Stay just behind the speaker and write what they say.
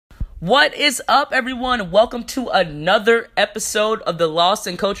What is up, everyone? Welcome to another episode of the Lost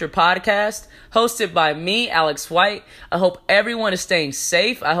in Culture podcast, hosted by me, Alex White. I hope everyone is staying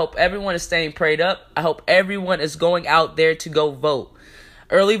safe. I hope everyone is staying prayed up. I hope everyone is going out there to go vote.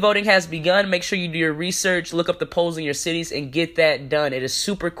 Early voting has begun. Make sure you do your research, look up the polls in your cities, and get that done. It is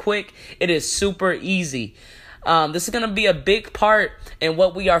super quick. It is super easy. This is going to be a big part in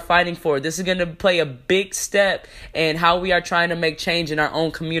what we are fighting for. This is going to play a big step in how we are trying to make change in our own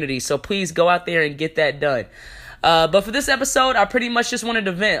community. So please go out there and get that done. But for this episode, I pretty much just wanted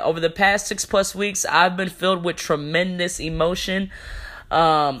to vent. Over the past 6+ weeks, I've been filled with tremendous emotion.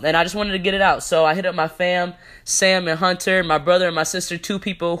 And I just wanted to get it out. So I hit up my fam, Sam and Hunter, my brother and my sister, two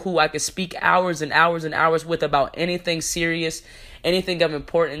people who I could speak hours and hours and hours with about anything serious, anything of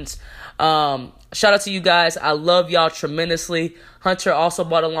importance. Shout out to you guys. I love y'all tremendously. Hunter also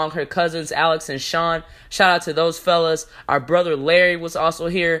brought along her cousins, Alex and Sean. Shout out to those fellas. Our brother Larry was also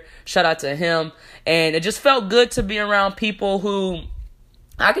here. Shout out to him. And it just felt good to be around people who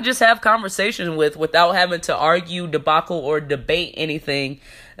I could just have conversations with without having to argue, debacle, or debate anything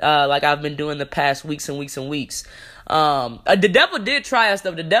like I've been doing the past weeks and weeks and weeks. The devil did try us,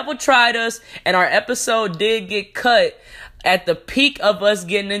 though. The devil tried us, and our episode did get cut at the peak of us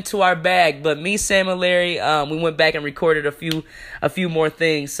getting into our bag. But me, Sam, and Larry, we went back and recorded a few more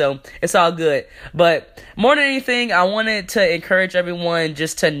things, so it's all good. But more than anything, I wanted to encourage everyone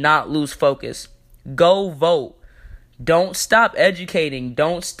just to not lose focus. Go vote. Don't stop educating.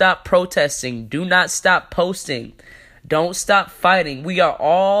 Don't stop protesting. Do not stop posting. Don't stop fighting. We are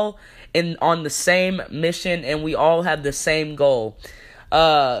all on the same mission, and we all have the same goal.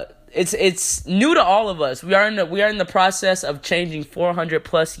 It's new to all of us. We are in the process of changing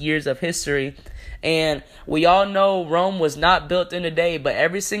 400+ years of history, and we all know Rome was not built in a day, but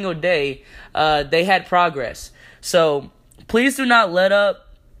every single day they had progress. So please do not let up.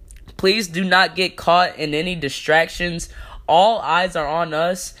 Please do not get caught in any distractions. All eyes are on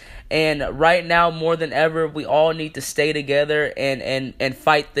us, and right now more than ever, we all need to stay together and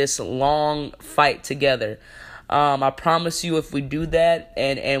fight this long fight together. I promise you, if we do that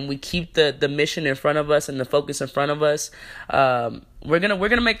and we keep the mission in front of us and the focus in front of us, we're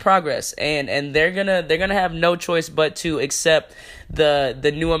gonna make progress, and they're gonna have no choice but to accept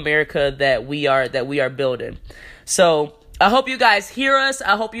the new America that we are building. So I hope you guys hear us.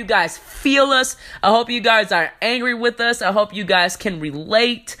 I hope you guys feel us. I hope you guys are angry with us. I hope you guys can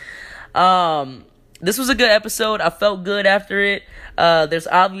relate. This was a good episode. I felt good after it. There's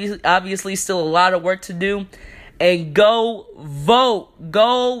obviously still a lot of work to do. And go vote.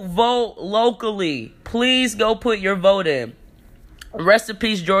 Go vote locally. Please go put your vote in. Rest in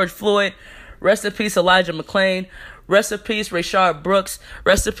peace, George Floyd. Rest in peace, Elijah McClain. Rest in peace, Rayshard Brooks.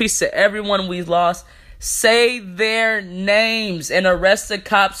 Rest in peace to everyone we've lost. Say their names and arrest the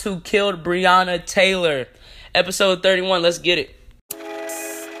cops who killed Breonna Taylor. Episode 31. Let's get it.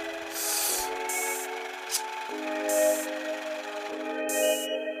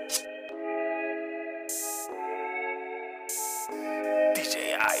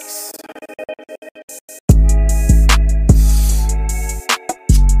 DJ Ice.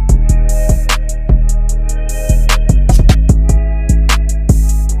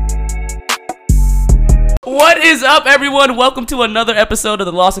 What is up, everyone? Welcome to another episode of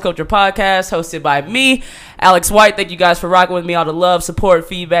the Lost in Culture podcast, hosted by me, Alex White. Thank you guys for rocking with me. All the love, support,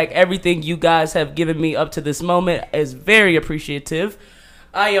 feedback, everything you guys have given me up to this moment is very appreciative.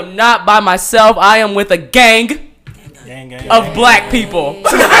 I am not by myself. I am with a gang of black people.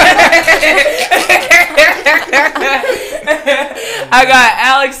 I got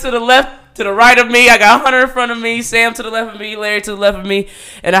Alex to the left, to the right of me. I got Hunter in front of me, Sam to the left of me, Larry to the left of me,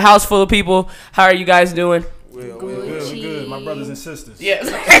 and a house full of people. How are you guys doing? We're good. My brothers and sisters. Yes.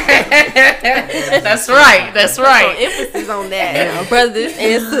 That's right. That's right. Emphasis on that. Brothers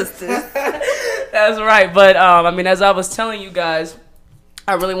and sisters. That's right. But, as I was telling you guys,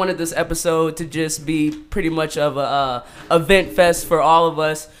 I really wanted this episode to just be pretty much of a event fest for all of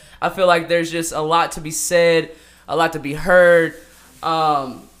us. I feel like there's just a lot to be said, a lot to be heard,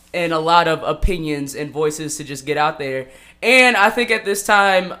 and a lot of opinions and voices to just get out there. And I think at this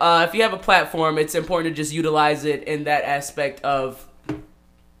time, if you have a platform, it's important to just utilize it in that aspect of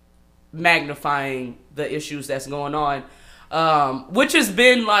magnifying the issues that's going on, which has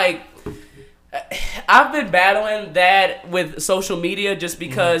been like, I've been battling that with social media just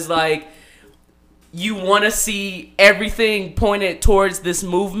because, like, you want to see everything pointed towards this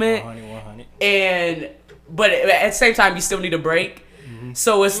movement, 100. But at the same time, you still need a break.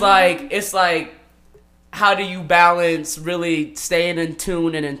 So it's like, how do you balance really staying in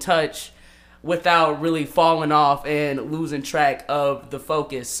tune and in touch without really falling off and losing track of the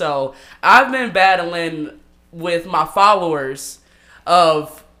focus. So I've been battling with my followers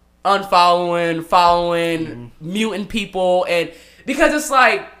of unfollowing, following, muting people, and because it's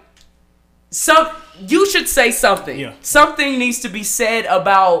like you should say something. Yeah. Something needs to be said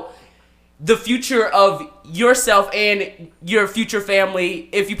about the future of yourself and your future family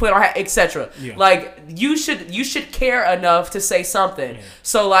if you plan on etc. Yeah. Like you should care enough to say something. Yeah.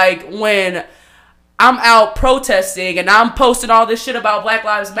 So like when I'm out protesting and I'm posting all this shit about Black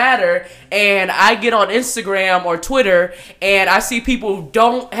Lives Matter and I get on Instagram or Twitter and I see people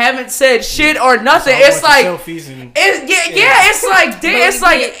haven't said shit or nothing. It's like selfies and it's like damn,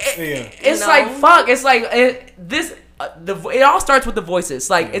 it's like fuck. It's like this. It all starts with the voices.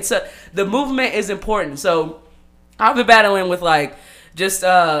 Like the movement is important. So I've been battling with like just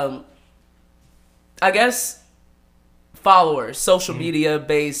I guess followers, social media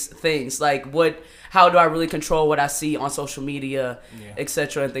based things. Like how do I really control what I see on social media,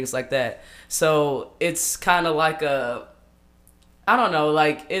 etc. and things like that. So it's kind of like I don't know,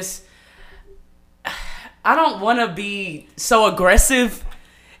 like I don't want to be so aggressive.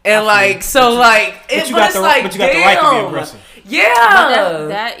 And but you got the right to be aggressive. Yeah, but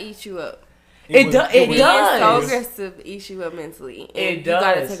that eats you up. It does. So aggressive eats you up mentally. And you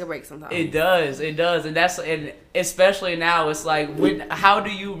gotta take a break sometimes. It does, and especially now, it's like how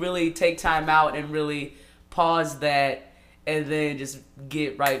do you really take time out and really pause that, and then just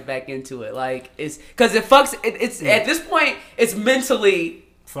get right back into it? Like it's because it fucks. It's at this point, it's mentally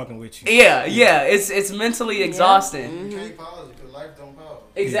fucking with you. Yeah. It's mentally exhausting. You can't pause because life don't pause.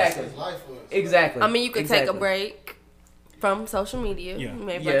 Exactly. Exactly. I mean, you could take a break from social media,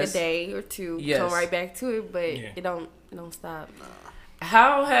 maybe like a day or two, come right back to it, but it don't stop.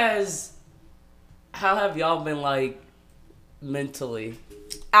 How have y'all been like mentally?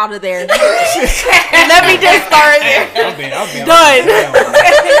 Out of there. Let me just start there. I've been done.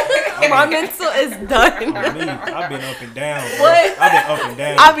 My mental is done. I've been up and down. What? I've been up and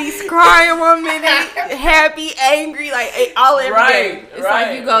down. I be crying 1 minute, happy, angry, like all every day. It's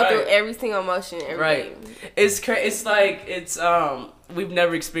like you go through every single emotion every day. It's like we've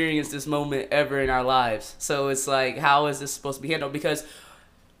never experienced this moment ever in our lives. So it's like, how is this supposed to be handled? Because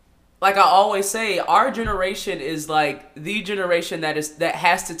like I always say, our generation is like the generation that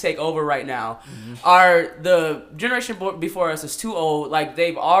has to take over right now. Mm-hmm. The generation before us is too old. Like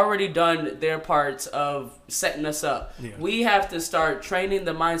they've already done their parts of setting us up. Yeah. We have to start training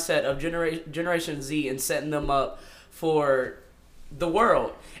the mindset of Generation Z and setting them up for the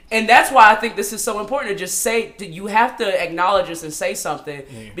world. And that's why I think this is so important to just say that you have to acknowledge this and say something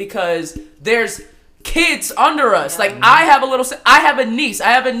because there's kids under us. Like I have a niece, I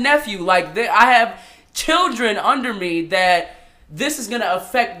have a nephew, like I have children under me that this is going to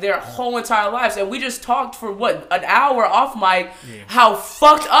affect their whole entire lives. And we just talked for an hour off mic how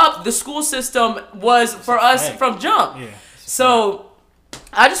fucked up the school system was for us from jump. So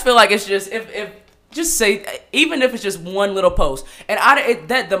I just feel like it's just just say, even if it's just one little post, and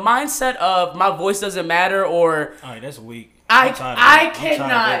that the mindset of my voice doesn't matter or all right, that's weak. I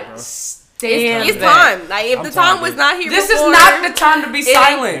cannot stand it's time. Like if the time was not here, this is not the time to be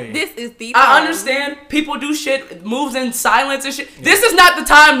silent. This is the time. I understand people do shit, moves in silence and shit. Yeah. This is not the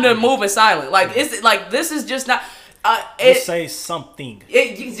time to move in silent. Like it's like this is just not. Just say something.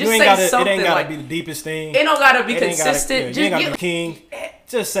 You say something. It ain't gotta be the deepest thing. It don't gotta be consistent. You ain't gotta be king.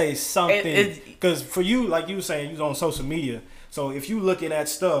 Just say something. Because for you, like you were saying, you was on social media. So if you looking at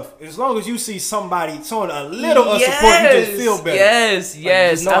stuff, as long as you see somebody showing a little of support, you just feel better. Yes.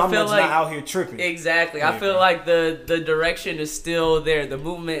 I feel like not out here tripping. Exactly. I feel like the direction is still there. The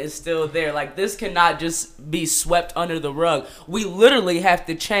movement is still there. Like this cannot just be swept under the rug. We literally have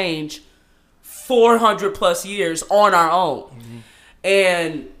to change 400 plus years on our own. Mm-hmm.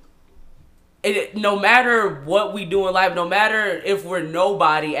 And no matter what we do in life, no matter if we're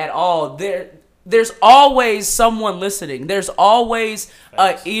nobody at all, there's always someone listening. There's always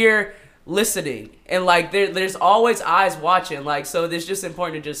an ear listening. And like there's always eyes watching. Like so it's just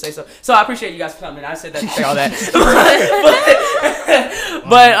important to just say so. So I appreciate you guys for coming. I said that to say all that.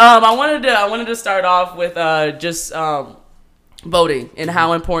 but I wanted to start off with just voting and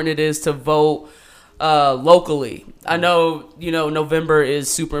how important it is to vote locally. I know, November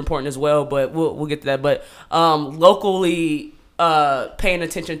is super important as well, but we'll get to that. But locally, paying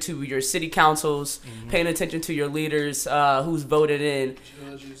attention to your city councils, paying attention to your leaders, who's voted in,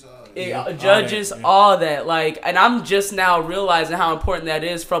 judges, all that. Like, and I'm just now realizing how important that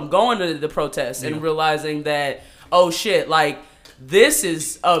is from going to the protests and realizing that, oh shit, like this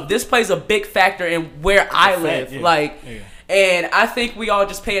plays a big factor in where I live. And I think we all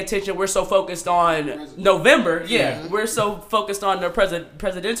just pay attention. We're so focused on November. Yeah, we're so focused on the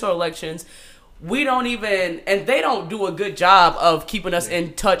presidential elections. We don't even, and they don't do a good job of keeping us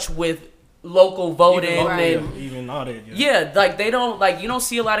in touch with local voting even all that. Yeah, like they don't, like, you don't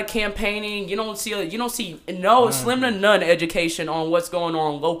see a lot of campaigning. You don't see slim to none education on what's going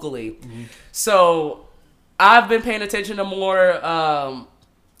on locally. So I've been paying attention to more.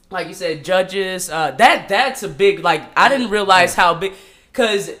 Like you said, judges. That's a big. Like, I didn't realize how big.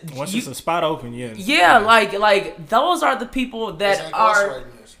 Cause once it's a spot open, like those are the people that are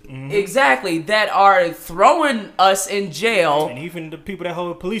exactly that are throwing us in jail, and even the people that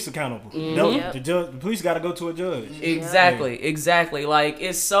hold police accountable. The police got to go to a judge. Exactly. Like,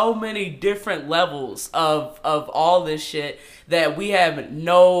 it's so many different levels of all this shit that we have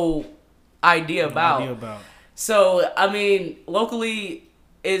no idea about. So I mean, locally.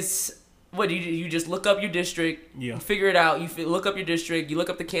 Is what you just look up your district, you figure it out. You look up your district, you look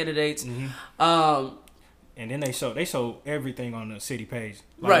up the candidates, and then they show everything on the city page.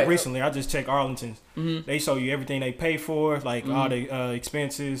 Like recently, I just checked Arlington's. They show you everything they pay for, like all the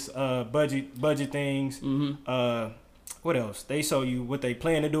expenses, budget things. What else? They show you what they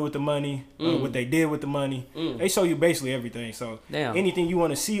plan to do with the money, what they did with the money. They show you basically everything. So anything you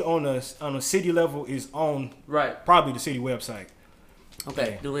want to see on a city level is on probably the city website.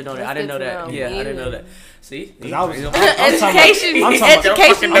 Okay, duly noted. I didn't know that. I didn't know that. See, education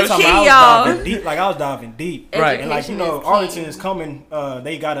is key, y'all. I was diving deep, right? And like Arlington is coming.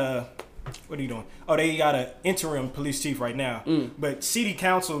 They got a. What are you doing? Oh, they got an interim police chief right now, but city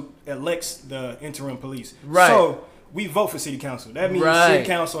council elects the interim police. Right. So we vote for city council. That means city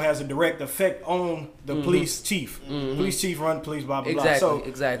council has a direct effect on the police chief. Police chief run the police, blah, blah, blah. So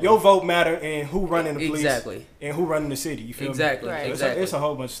your vote matter and who running the police and who running the city. You feel me? Right. It's a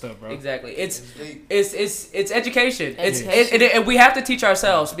whole bunch of stuff, bro. Exactly. It's education. And we have to teach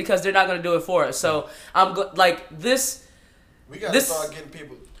ourselves because they're not going to do it for us. So I'm this. We got to start getting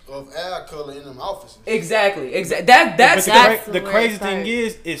people of our color in them offices. Exactly. That's the crazy thing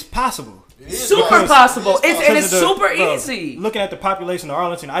is, it's possible. Super possible. It's super easy. Looking at the population of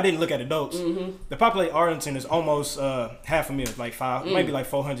Arlington, I didn't look at adults. The population of Arlington is almost 500,000, like maybe like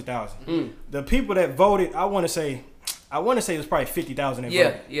 400,000. The people that voted, I want to say it was probably 50,000 that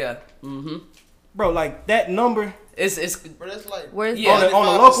voted. Yeah. Bro, like that number. But it's like on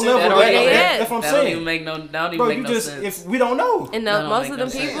a local level. That's what I'm saying. Don't even make no sense. If we don't know, and most of the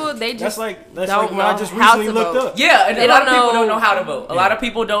people they just that's like when I just recently looked up. Yeah, and a lot of people don't know how to vote. A lot of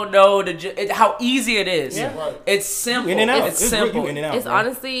people don't know how easy it is. Yeah. It's simple. In and out. It's simple. In and out, it's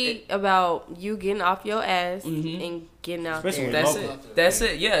honestly about you getting off your ass and getting out there. That's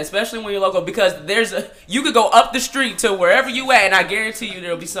it. Yeah, especially when you're local, because you could go up the street to wherever you at, and I guarantee you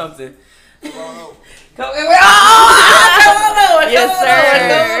there'll be something. Yes, sir.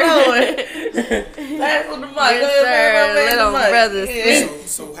 That's what the mic. Yes, sir.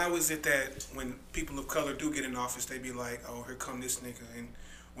 So how is it that when people of color do get in office, they be like, "Oh, here come this nigga," and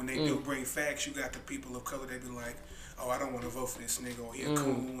when they do bring facts, you got the people of color, they be like, "Oh, I don't want to vote for this nigga, or he a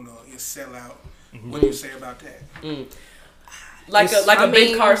coon, or he a sellout." What do you say about that? Like a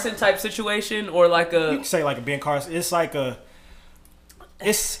Ben Carson type situation, or like a, you can say like a Ben Carson.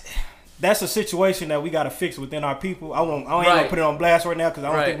 That's a situation that we got to fix within our people. I ain't gonna put it on blast right now because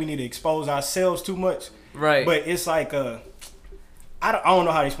I don't think we need to expose ourselves too much. Right. But it's like I don't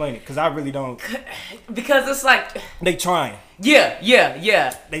know how to explain it because I really don't. Because it's like they trying. Yeah.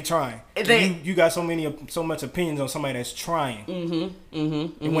 They trying. You got so much opinions on somebody that's trying.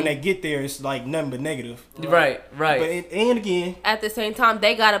 And when they get there, it's like nothing but negative. Right. But and again, at the same time,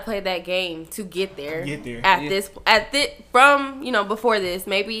 they gotta play that game to get there. From before this,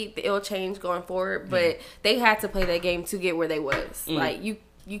 maybe it'll change going forward. But they had to play that game to get where they was. Like you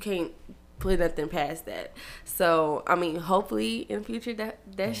can't put nothing past that. So I mean, hopefully in the future that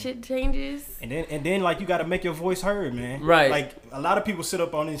shit changes. And then like you got to make your voice heard, man. Right. Like a lot of people sit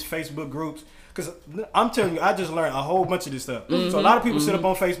up on these Facebook groups because I'm telling you, I just learned a whole bunch of this stuff. So a lot of people sit up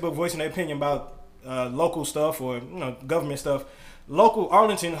on Facebook voicing their opinion about local stuff or government stuff. Local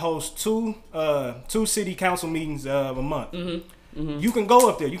Arlington hosts two city council meetings a month. You can go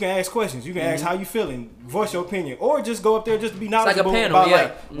up there. You can ask questions. You can ask how you feeling, voice your opinion, or just go up there just to be knowledgeable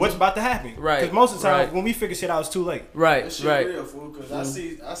about what's about to happen. Right. Because most of the time, when we figure shit out, it's too late. Right. This shit real, fool. Because I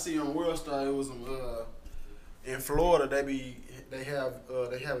see on World Star, it was in Florida. They have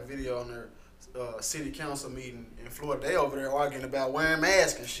a video on their city council meeting in Florida. They over there arguing about wearing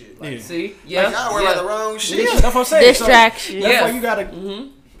masks and shit. Like, see, like y'all wear like the wrong shit. Yeah, that's what I'm saying. Distraction. So that's why you gotta.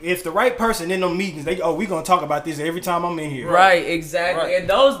 if the right person in them meetings, we gonna talk about this every time I'm in here. Right, exactly. Right.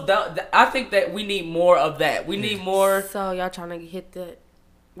 And I think that we need more of that. We need more. So y'all trying to hit that?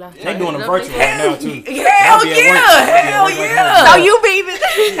 They doing them virtual right now too. Hell yeah! So you beaving?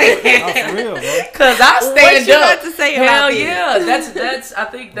 For real, bro. Cause I stand What you up. got to say about Hell this? yeah! That's. I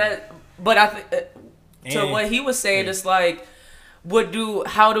think that. But I think to And- what he was saying, it's like, what do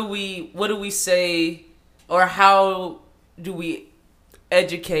we say, or how do we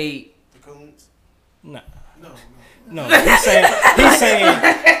educate? The coons? Nah. No. No, he's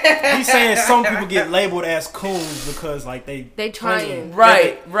saying some people get labeled as coons because like they trying.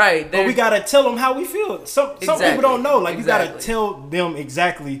 Right. But we gotta tell them how we feel. Some Exactly. people don't know. Like you gotta Exactly. tell them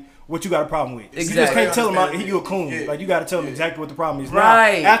exactly what you got a problem with. You just Exactly. can't tell him you a coon. Yeah. Like you gotta tell him exactly what the problem is.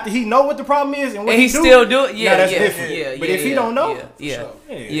 Right. Now, after he know what the problem is and what And he do, still do it. Yeah, now that's yeah, different. yeah. But yeah, if he yeah, don't know, yeah.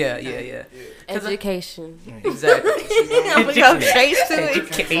 yeah. Education. Exactly. I'm gonna go straight to it.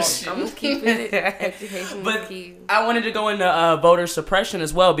 Education. I'm keeping it. Education But is key. I wanted to go into voter suppression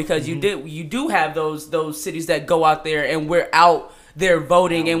as well because you do have those cities that go out there and we're out there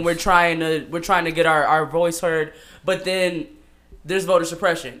voting and we're trying to get our voice heard, but then there's voter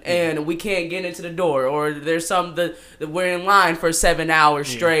suppression and we can't get into the door, or there's some that we're in line for 7 hours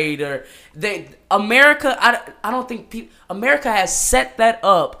straight, or America. I don't think America has set that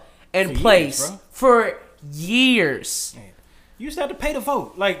up in place bro. for years. You used to have to pay to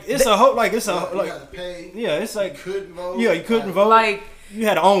vote. Like it's a whole like You got to pay. yeah, it's like You couldn't vote. yeah, you couldn't vote. Like, you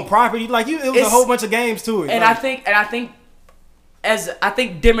had to own property. Like it was a It's- whole bunch of games to it. and like, I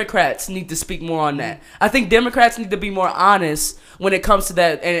think Democrats need to speak more on that. I think Democrats need to be more honest when it comes to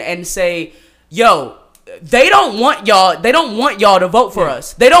that and say, yo, they don't want y'all to vote for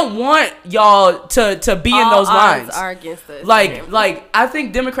us. They don't want y'all to be in those lines. Odds are against us. Like I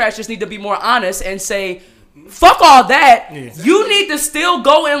think Democrats just need to be more honest and say, fuck all that. Yeah. You need to still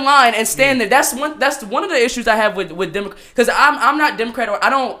go in line and stand there. That's one of the issues I have with Democrats, because I'm not Democrat, or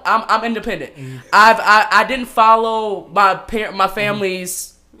I'm independent. I didn't follow my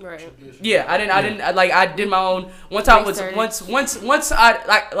family's. right. Yeah, I did my own. Once I was once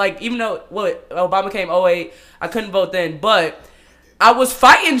I like even though Obama came 2008, I couldn't vote then, but I was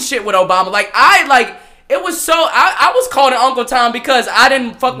fighting shit with Obama. It was so I was calling Uncle Tom because I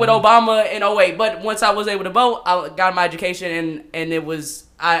didn't fuck with Obama in 2008, but once I was able to vote, I got my education and it was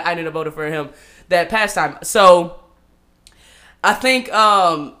I ended up voting for him that past time. So I think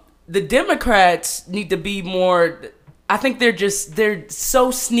the Democrats need to be more. I think they're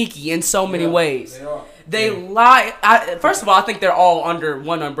so sneaky in so many ways. They are. They lie. First of all, I think they're all under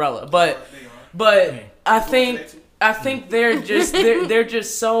one umbrella, but I think they're just they're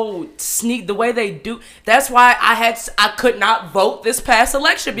just so sneak the way they do. That's why I could not vote this past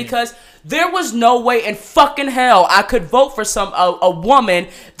election, because there was no way in fucking hell I could vote for a woman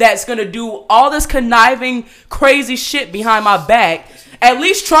that's gonna do all this conniving crazy shit behind my back. At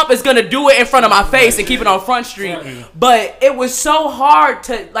least Trump is gonna do it in front of my face and keep it on Front Street. But it was so hard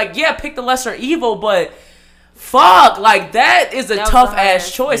to pick the lesser evil, but fuck, that is a That was tough a hard ass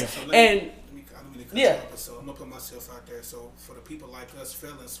ass choice. So let And me cut yeah. you off. So I'm gonna put myself out there. So for the people like us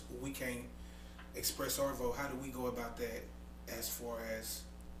fellas, we can't express our vote. How do we go about that as far as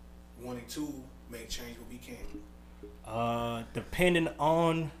wanting to make change, but we can't? depending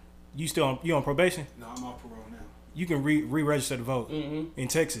on you on probation, No, I'm on parole now. you can re-register to vote in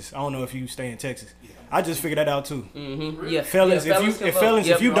Texas. I don't know if you stay in Texas. I just figured that out too. yeah, Felons, yeah,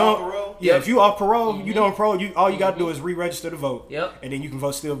 if you Off don't, parole? if you off parole, you don't parole. All you gotta do is re-register to vote. Yep. And then you can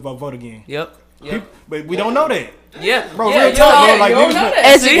vote again. Yep. But we don't know that. Yeah, Bro, yeah, real talk, bro. Like, you don't you know just-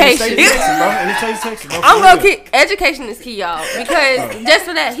 that. See, in the state of Education. Texas, bro. In the state of Texas, bro. I'm For gonna real. keep education is key, y'all, because just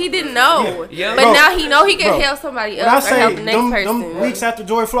for that he didn't know, Yeah. but Bro, now he know he can bro, help somebody When I else or say help the next them person. weeks after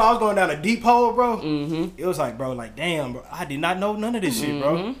George Floyd, I was going down a deep hole, bro. It was like, bro, damn, bro, I did not know none of this shit,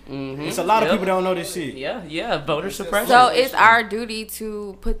 bro. It's a lot of Yep. people that don't know this shit. Yeah, voter suppression. So it's our duty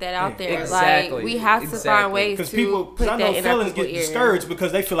to put that out there. Exactly. Like we have to Exactly. find ways Because to put I that know in our felons people's get ear. discouraged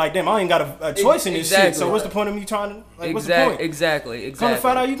because they feel like, damn, I ain't got a choice in this shit. Exactly. So what's the point of me trying to, what's the point? Exactly. Come to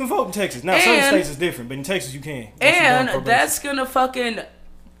find out you can vote in Texas. Now, certain states is different, but in Texas you can. Once you go on And probation. that's gonna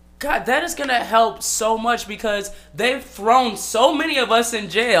God, that is gonna help so much, because they've thrown so many of us in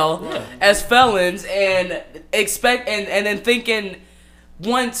jail as felons and then thinking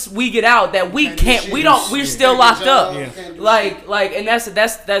once we get out that we're still locked up. And that's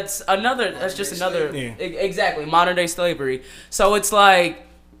another, that's just another, Yeah. exactly, modern day slavery. So it's like,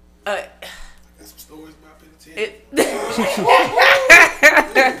 Got some stories about penitentiary.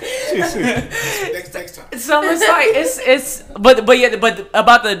 Next time. So it's like but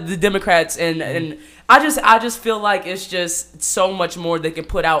about the Democrats and I just feel like it's just so much more they can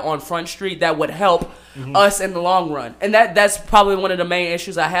put out on Front Street that would help us in the long run. And that's probably one of the main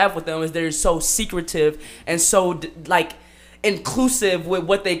issues I have with them is they're so secretive and so like inclusive with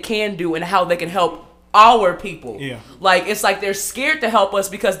what they can do and how they can help our people. Yeah. Like it's like they're scared to help us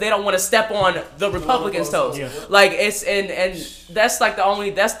because they don't want to step on the Republicans' toes. Yeah. Like it's and that's like one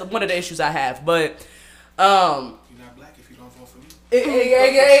of the issues I have. But You're not black if you don't vote for me.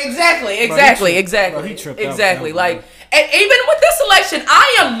 Exactly. Bro, he tripped out. Exactly. Bro. Like, and even with this election,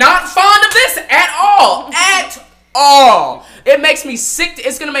 I am not fond of this at all. At all. It makes me sick.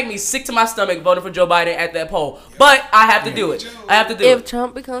 It's gonna make me sick to my stomach voting for Joe Biden at that poll. But I have to do it. I have to do If it.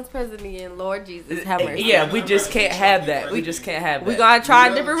 Trump becomes president again, Lord Jesus, have mercy. Yeah, we just can't have that. We just can't have that. We gotta try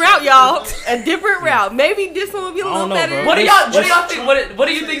a different route, y'all. A different route. Maybe this one will be a I little don't know, better. bro. What do y'all think? What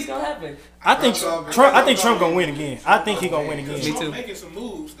do you think is gonna happen? I think Trump gonna win again. I think he gonna win again. Me too. Trump making some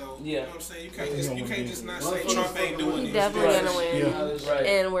moves though. Yeah. You know what I'm saying? You can't just not say Trump ain't doing He's this. definitely gonna win. Yeah. Right.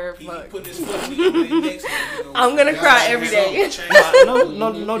 And we're He fucked. put his foot in the next one. I'm gonna cry every day.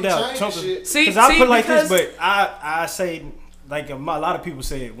 No doubt. Trump. See, Because I put it like because- this, but I say like a lot of people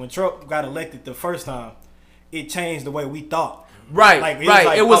say it, when Trump got elected the first time, it changed the way we thought. Right, Like,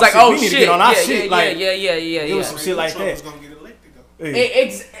 right. It was like, we oh need to shit, get on our yeah, shit. yeah, Like, yeah. It was some shit like Trump was that. gonna get elected though.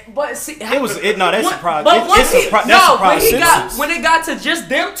 Yeah. But see, It was it. No, that's What- surprising. But once It's he, that's no, surprising. when it got to just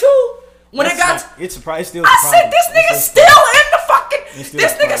them two, when it got, It's surprising. Still I surprising. said this nigga It's still in the fucking. It's still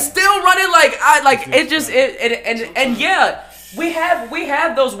This nigga surprising. still running like still it just and yeah, we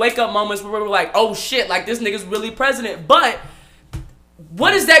have those wake up moments where we're like, oh shit, like this nigga's really president, but.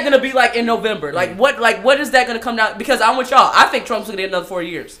 What is that gonna be like in November? Like what is that gonna come down? Because I'm with y'all. I think Trump's gonna get another 4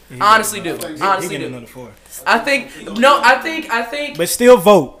 years. Honestly, do. He Honestly, get do. another 4. I think. But still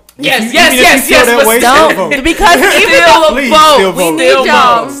vote. Yes, If yes, even if yes, you feel yes, that but way, still still vote. Because even Still Please, vote. still vote. We need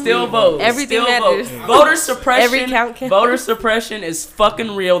y'all. Still vote. Everything Still matters. vote. Voter suppression. Every count counts. Voter suppression is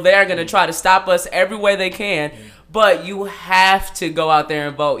fucking real. They are gonna try to stop us every way they can. But you have to go out there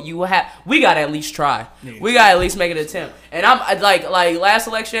and vote. We gotta at least try. We gotta at least make an attempt. And I'm like last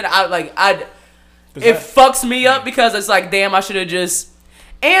election, it fucks me up because it's like, damn, I should have just.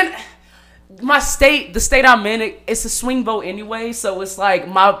 And the state I'm in, it's a swing vote anyway, so it's like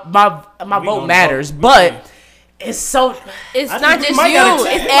my vote gonna matters, vote. but it's so. It's I not think we just might got a you.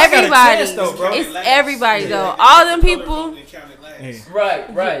 chance. It's We might got a everybody. chance, though, bro. It's everybody though. All them people.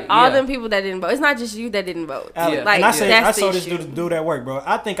 Right. All yeah. them people that didn't vote. It's not just you that didn't vote. Alex, Yeah. Like and I that's saw the this issue. dude do that work, bro.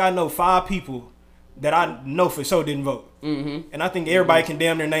 I think I know 5 people that I know for sure didn't vote, and I think everybody can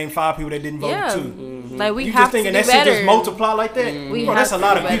damn near name 5 people that didn't vote Yeah. too. Like we You have just to thinking do that shit better. just multiply like that? We Bro, have that's a to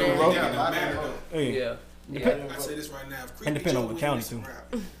lot do of people, better. bro. Yeah. Yeah. I say this right now. If And depend on what county, too.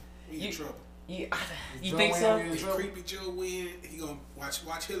 too. We in trouble. Yeah. You think so? If Creepy Joe win, he gonna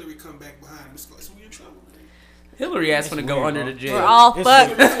watch Hillary come back behind him. So we in trouble, man. Hillary ass gonna go weird, under bro. the jail. We're all It's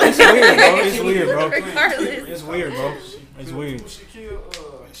fucked. It's weird, bro. It's weird, bro. Regardless. It's weird, bro. It's weird.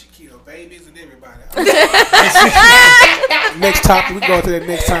 She killed babies and everybody. Next topic, we go to the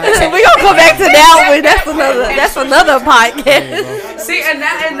next time. We gonna come back to that one. That's another podcast. See, and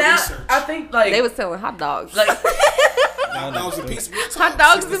that I think like They was selling hot dogs. like Hot dogs and pizza. Hot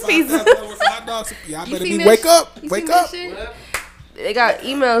dogs and pizza. Hot dogs. Y'all You better seen be that wake sh- up. you Wake seen that up. shit? They got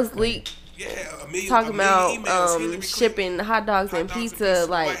emails leaked Yeah, a million talking about emails. Hillary Clinton. shipping hot dogs and pizza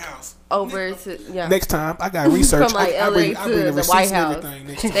like White House. over to yeah. Next time, I got research. From, like, I bring LA the to the receipts White and House. everything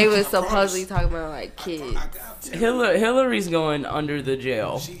next time. They was I promise. supposedly talking about like kids. I got you. Hillary's going under the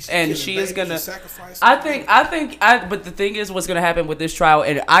jail, and she is gonna. sacrifice. But the thing is, what's gonna happen with this trial,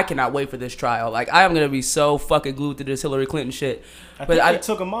 and I cannot wait for this trial. Like, I am gonna be so fucking glued to this Hillary Clinton shit. I But think I they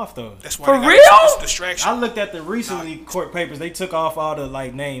took him off though. That's why For they got real? this distraction. I looked at the recently court papers. They took off all the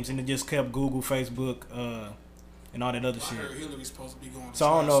like names and it just kept Google, Facebook, and all that other I shit. heard Hillary's supposed to be going to So I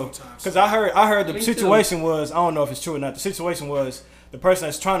don't trial know, sometimes. because I heard the Me too. situation was, I don't know if it's true or not. The situation was the person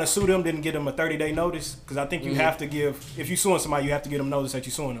that's trying to sue them didn't give them a 30-day notice, because I think you have to give, if you're suing somebody, you have to give them notice that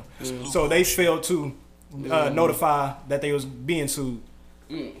you're suing them. So they failed to notify that they was being sued.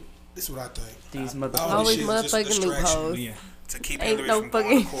 This is what I think. These All motherfuckers. Always this shit is just a motherfucking distraction loopholes. Yeah. to keep Ain't Hillary no from going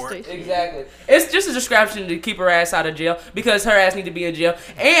to fucking court. straight. Exactly. It's just a distraction to keep her ass out of jail because her ass need to be in jail.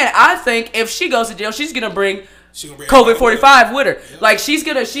 And I think if she goes to jail, she's gonna bring She gonna bring COVID everybody with 45 with her. Like she's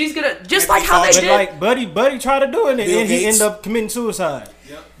gonna just like how they But did. like Buddy tried to do it, and Bill then he Gates. ended up committing suicide.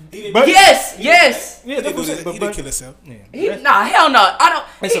 Yep. He didn't, But Yes. yeah, he that's didn't, what I'm do saying. that. But He didn't kill himself. yeah, Nah, hell no. I don't.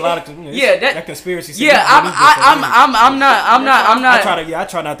 it's a lot of that conspiracy. Yeah, I'm not. I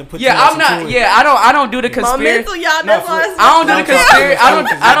try not to put. Yeah, too much I'm not. into it. Yeah, I don't do the My conspiracy. mental, y'all. That's No, why for- it's I don't do the No, conspiracy.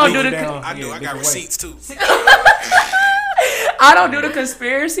 I don't do Break the. it down. I do. Yeah, I got different receipts too. I don't do the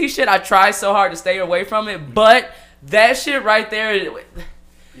conspiracy shit. I try so hard to stay away from it, but that shit right there.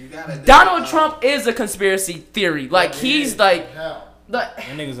 You gotta Donald Trump is a conspiracy theory. Like he's like. How? That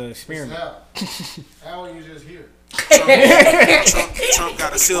nigga's an experiment. How are you just here? Trump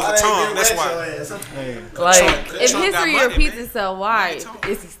got a silver tongue. That's why. Hey. Like If Trump got history money, repeats man. itself, why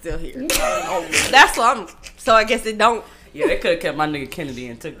is he still here? That's what I'm. So I guess it don't. yeah, they could have kept my nigga Kennedy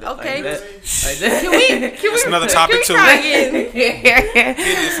and took that. Okay. Like that. Can we? That's another topic too. Try again? He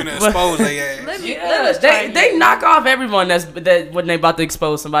finna expose their ass. Let Yeah, us try they again. knock off everyone that when they about to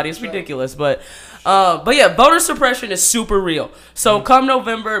expose somebody. It's ridiculous, but yeah, voter suppression is super real. So come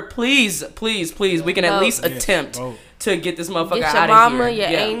November, please, we can at Vote. least attempt vote. to get this motherfucker Get your out mama, of your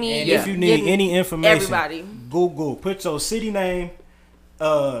here. Amy, And Yeah. if you need Getting any information, everybody. Google, put your city name,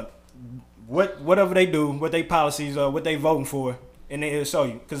 whatever they do, what they policies are, what they voting for, and it'll show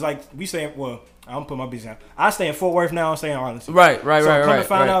you. Cause like we saying, well, I'm gonna put my business out. I stay in Fort Worth now. I'm staying in Arlington. Right. So come to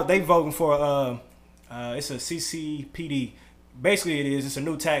find right. out, they voting for it's a CCPD. Basically, it is. It's a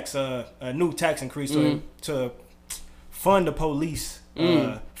new tax increase to fund the police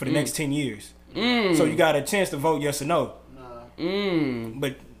for the next 10 years. So you got a chance to vote yes or no.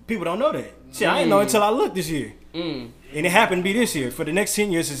 But people don't know that. Shit, I didn't know until I looked this year. And it happened to be this year. For the next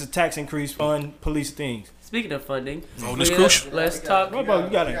 10 years, it's a tax increase fund police things. Speaking of funding, Voting is crucial. let's talk. What about you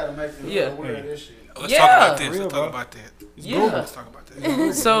gotta make them Yeah. aware of this shit. Let's Yeah. talk about this. Real, Let's bro. talk about that. Yeah. Let's talk about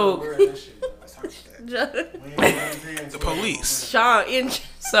that. So Aware of this shit. Let's talk about that. We ain't paying The police. Sean in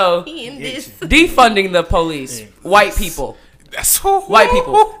so this. defunding the police, white people. That's who. White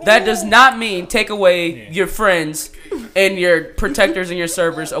people. That does not mean take away your friends and your protectors and your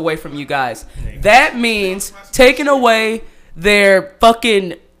servers away from you guys. That means taking away their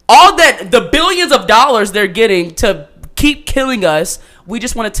fucking the billions of dollars they're getting to keep killing us. We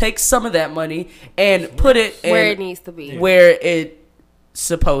just want to take some of that money and put it in Where it needs to be. where it's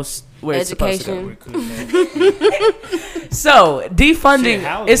supposed to go. Education. So defunding Shit,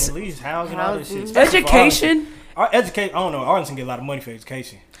 housing, is at least housing, all this shit. education. Education. I don't know. Arlington get a lot of money for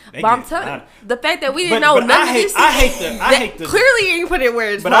education. They But I'm get a telling lot you, of- the fact that we didn't know but none I of this, hate the clearly you ain't put it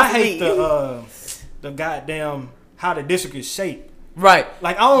where it's But supposed I hate to be. the goddamn how the district is shaped. Right.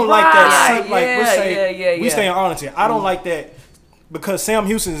 Like I don't like that. Right, Like yeah, let's say yeah. we stay in Arlington. I don't like that because Sam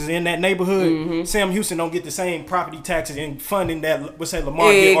Houston is in that neighborhood. Mm-hmm. Sam Houston don't get the same property taxes and funding that let's say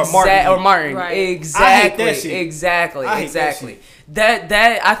Lamar get or Martin. get. Or Martin. Right. Exactly. I hate that shit. Exactly. I hate Exactly. that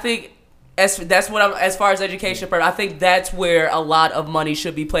That I think that's what I'm as far as education. I think that's where a lot of money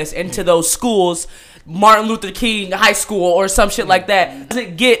should be placed into those schools. Martin Luther King High School or some shit like that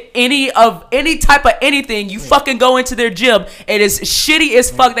doesn't get any type of anything. You fucking go into their gym, it is shitty as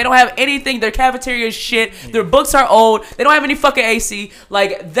fuck. They don't have anything. Their cafeteria is shit. Their books are old. They don't have any fucking AC.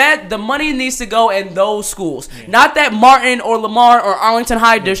 Like that, the money needs to go in those schools, not that Martin or Lamar or Arlington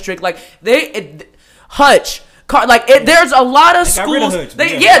High District. Like Hutch. There's a lot of They got rid of schools. Hutch.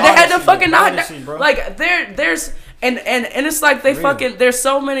 They Yeah, all had that to shit, fucking all not that shit, bro. like there's and it's like they fucking there's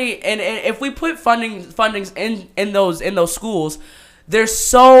so many and if we put fundings in those schools, there's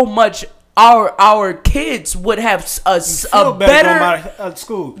so much our kids would have a Feel better going by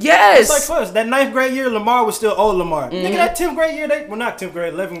school. Yes. It's like for us, that 9th grade year, Lamar was still old Lamar. Nigga, that 10th grade year, not 10th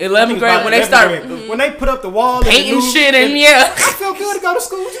grade, 11th grade, when they start when they put up the wall, painting and the shit and yeah. I feel good to go to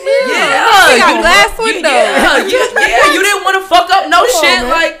school. What you mean? Yeah, We got you- glass windows. you didn't want to fuck up no shit. on,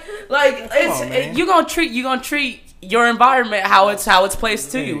 man. Man. You gonna treat your environment how it's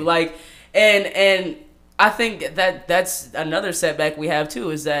placed to you. Like and I think that's another setback we have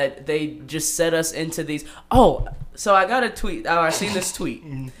too is that they just set us into these. Oh, so I got a tweet. I seen this tweet,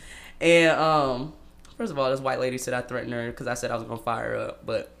 and first of all, this white lady said I threatened her because I said I was gonna fire her up,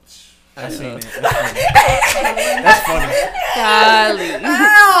 but. I seen that. That's funny. I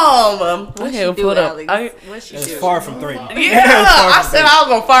What can't she pull do, it up. Alex? What she That's do? far from threatening. Yeah, I said I was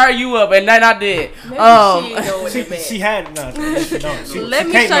gonna fire you up, and then I did. Maybe she ain't know what it meant. She had nothing. She don't. Let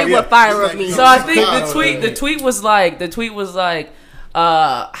me can't show know you yet. what fire up means. So I think the tweet was like,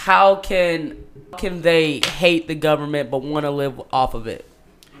 how can they hate the government but want to live off of it?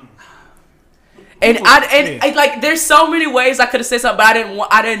 And I like there's so many ways I could have said something, but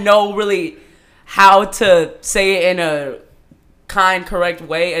I didn't know really how to say it in a kind, correct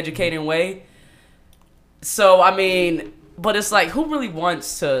way, educating way. So I mean, but it's like, who really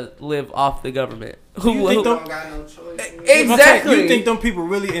wants to live off the government? You think Don't got no choice. Exactly. You think them people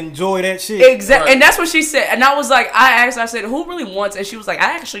really enjoy that shit? Exactly, and that's what she said. And I was like, I said, who really wants? And she was like,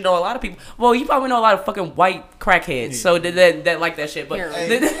 I actually know a lot of people. Well, you probably know a lot of fucking white crackheads, so that like that shit. But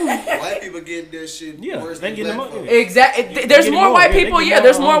White people getting that shit Yeah, worse they than getting black them. folks. exactly, there's getting more more, white yeah, they people. getting Yeah, more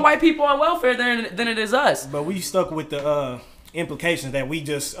there's more on- white people on welfare than it is us. But we stuck with the implications that we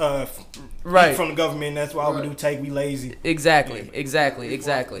just Right. eat from the government. That's why we do take. We lazy. Exactly. Stuck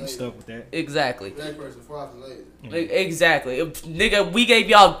with that. Exactly. Black person far from lazy. Exactly. Nigga, we gave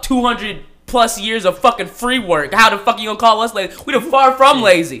y'all 200 plus years of fucking free work. How the fuck you gonna call us lazy? We the far from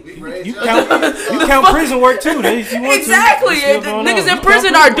lazy. We raised You y'all. count prison work too. If you want Exactly. To, it's still going Niggas on. in You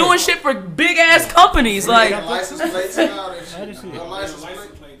prison count are prison doing work. shit for big ass companies. We Like, got license plates and all that shit. just see it. No license plate.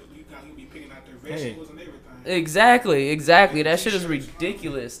 License plate, you got you be picking out their vegetables and everything. exactly. That shit is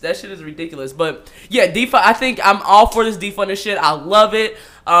ridiculous. But yeah, I think I'm all for this defunding shit. I love it.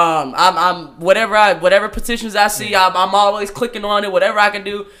 I'm whatever petitions I see, I'm always clicking on it. Whatever I can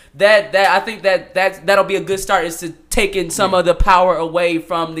do, I think that'll be a good start. Is to taking some of the power away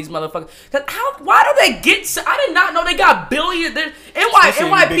from these motherfuckers. Why do they get? I did not know they got billions.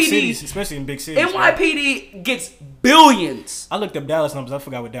 Especially in big cities. NYPD gets billions. I looked up Dallas numbers. I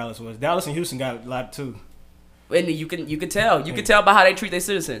forgot what Dallas was. Dallas and Houston got a lot too. And you can tell by how they treat their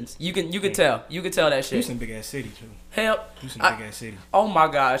citizens. You can tell that shit. Houston big ass city too. Hell, Houston big ass city. oh my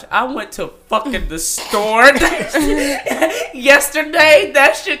gosh, I went to fucking the store yesterday.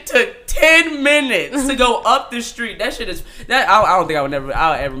 That shit took 10 minutes to go up the street. That shit is that I don't think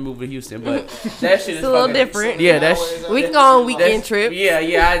I'll ever move to Houston, but that shit is It's a little fucking different. Yeah, that's We can go on weekend trip.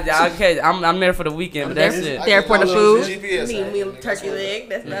 yeah. Okay, I'm there for the weekend, but that's it. There for the Follow food. GPS Need out me a there, nigga. turkey leg.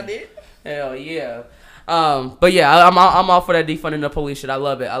 That's not it. Hell yeah. But yeah, I'm all for that defunding the police shit. I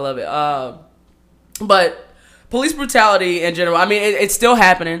love it. But police brutality in general, I mean, it's still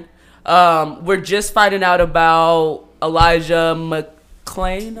happening. We're just finding out about Elijah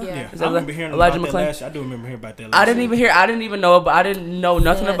McClain. Yeah. Yeah, I remember hearing Elijah about that McClain. last year. I do remember hearing about that last I didn't even know, but I didn't know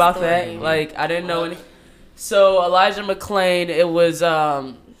nothing Sad about story. that. Like, I didn't know any. So Elijah McClain, it was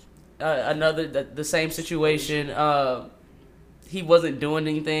another the same situation. He wasn't doing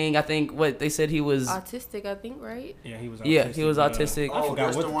anything. I think what they said he was. Autistic, I think, right? Yeah, he was autistic. Yeah, he was autistic. I forgot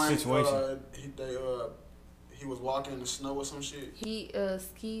that's what the the one, situation. He was walking in the snow or some shit. He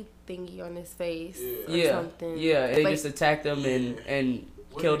ski thingy on his face. Yeah. Or Yeah, something. yeah. They But just attacked him and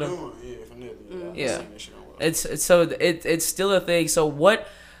What killed he him. doing? Yeah, for nothing. Yeah. I seen that shit on Wild. It's still a thing. So what?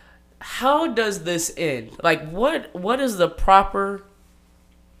 How does this end? Like what is the proper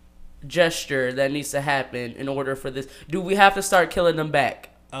gesture that needs to happen in order for this? Do we have to start killing them back?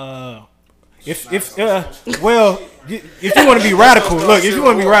 Well, if you want to be radical, look, if you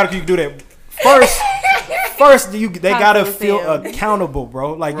want to be radical, you can do that. First, they gotta feel accountable,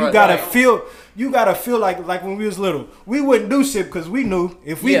 bro. Like you gotta feel like when we was little, we wouldn't do shit because we knew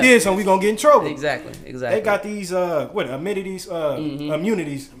if we did something, we gonna get in trouble. Exactly. They got these immunities.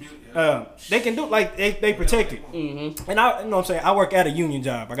 They can do like they protect it. And I, you know what I'm saying, I work at a union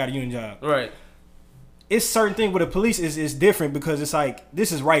job. I got a union job. Right. It's certain thing with the police is different because it's like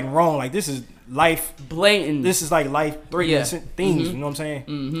this is right and wrong. Like this is life. Blatant. This is like life things. You know what I'm saying?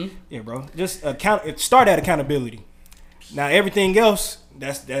 Mm-hmm. Yeah, bro. Just start at accountability. Now everything else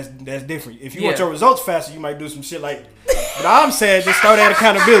that's different. If you want Yeah. your results faster, you might do some shit like. But I'm saying just start at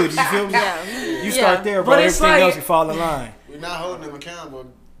accountability. You feel me? Yeah. You start there, bro. But it's Everything like- else can fall in line. We're not holding them accountable.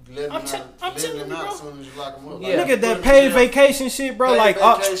 Letting them out as soon as you lock them up. Yeah. Nigga, that paid vacation shit, bro. Like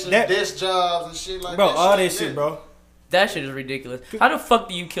vacation, that, desk jobs and shit like bro. that. All that shit, bro. That shit is ridiculous. How the fuck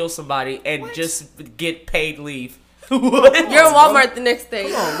do you kill somebody and just get paid leave? You're in Walmart the next day.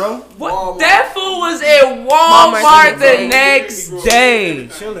 Come on, bro. What? Walmart. That fool was at Walmart the next day.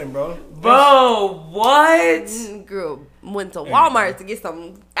 Chilling, bro. Bro, what? Girl went to Walmart to get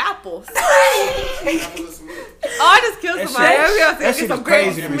some apples. I just killed That somebody. shit- I was gonna that say, shit get some is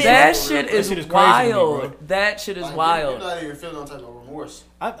crazy grapes. to me. That shit is shit is crazy to me, bro. wild. That shit is Like, wild. You're not even feeling no type of remorse.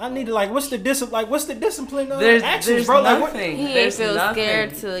 I need to like, what's the discipline? There's Actions, bro. Like, what, nothing. He ain't There's feel nothing.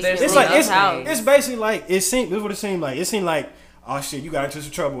 scared to There's get it's like Leave house. it's basically like this is what it seemed like. It seemed like, oh shit, you got into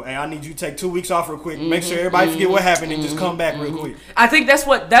some trouble. Hey, I need you to take 2 weeks off real quick. Make sure everybody forget what happened and just come back real quick. I think that's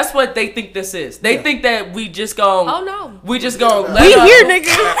what they think this is. They think that we just go. Oh no. We just go. We here,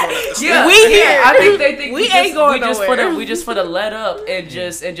 nigga. Yeah, We here. Yeah, I think they think We ain't going nowhere. we just for the let up and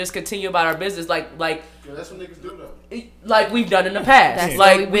just continue about our business like Yeah, that's what niggas do though. like we've done in the past. That's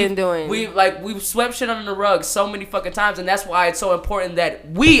like what we've been doing. We've swept shit under the rug so many fucking times, and that's why it's so important that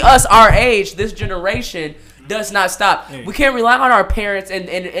us our age, this generation, does not stop. Yeah. We can't rely on our parents and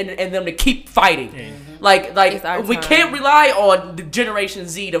them to keep fighting. Yeah. Like It's our we time. can't rely on the Generation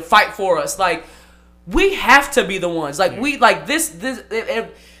Z to fight for us. Like we have to be the ones. Like we like this.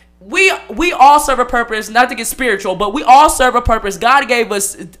 We all serve a purpose. Not to get spiritual, but we all serve a purpose. God gave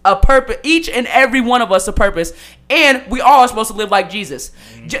us a purpose. Each and every one of us a purpose, and we all are supposed to live like Jesus.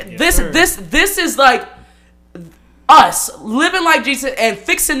 This is like us living like Jesus and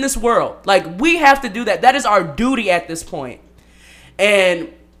fixing this world. Like we have to do that. That is our duty at this point. And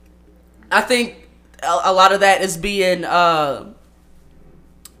I think a lot of that is being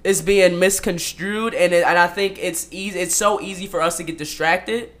misconstrued, and I think it's easy. It's so easy for us to get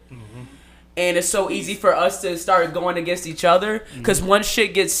distracted, and it's so easy for us to start going against each other. Because once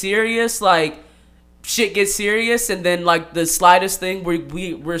shit gets serious, and then like the slightest thing,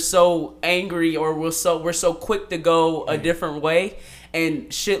 we're so angry, or we're so quick to go a different way,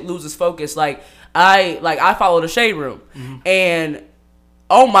 and shit loses focus. Like I follow the Shade Room, and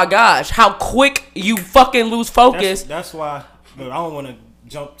oh my gosh, how quick you fucking lose focus. That's why. But I don't want to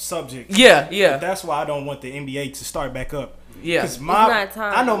jump subject. Yeah. But that's why I don't want the NBA to start back up. Yeah. Because not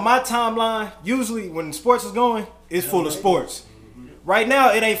time. I know my timeline, usually when sports is going, it's full of sports. Right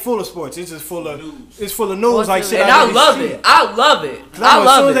now, it ain't full of sports. It's just full of news. It's full of news like shit. And I love it. I love it.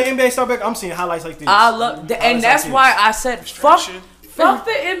 As soon as the NBA start back, I'm seeing highlights like this. I love, and that's why I said fuck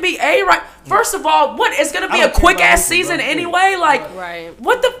the NBA. Right. First of all, what it's gonna be a quick ass season anyway. Like, Right.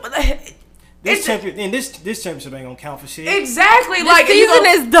 what the. This championship ain't gonna count for shit. Exactly. The like season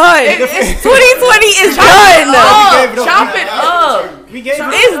is done. 2020 is done. Chop it up. It's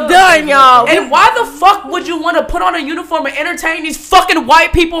done, y'all. And why the fuck would you want to put on a uniform and entertain these fucking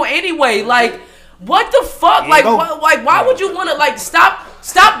white people anyway? Like, what the fuck? Like, why would you want to like stop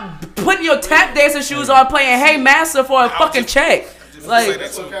putting your tap dancing shoes on, playing Hey Master for a fucking check? Like,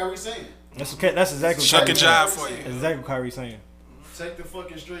 That's what Kyrie's saying. That's exactly what Chuck a Kyrie's jive saying. for you. That's exactly what Kyrie's saying. Take the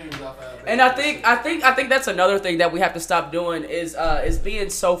fucking streams off. and I think that's another thing that we have to stop doing is being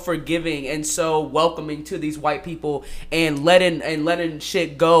so forgiving and so welcoming to these white people, and letting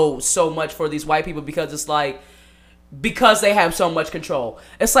shit go so much for these white people, because it's like, because they have so much control.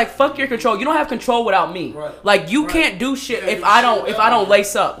 It's like, fuck your control. You don't have control without me. Right. Like, you can't do shit if I don't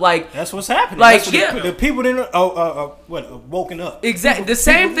lace up. Like, That's what's happening. Like, That's what yeah. the people didn't woken up. exactly the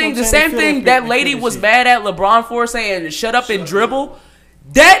same thing. The same thing that lady was mad at LeBron for, saying shut up and dribble.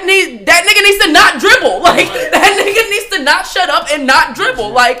 That nigga needs to not dribble. Like, that nigga needs to not shut up and not dribble.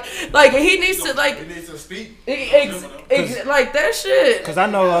 Like he needs to like. He needs to speak. Like that shit. Because I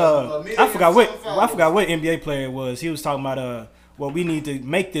know I forgot what NBA player it was. He was talking about well, we need to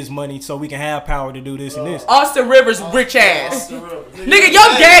make this money so we can have power to do this and this. Austin Rivers, rich ass. Nigga, your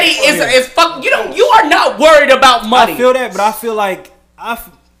daddy is fuck. You are not worried about money. I feel that, but I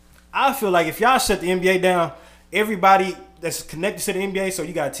feel like if y'all shut the NBA down, everybody that's connected to the NBA, so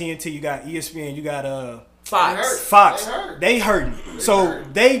you got TNT, you got ESPN, you got Fox. They hurting. So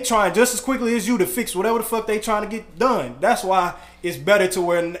they trying just as quickly as you to fix whatever the fuck they trying to get done. That's why it's better to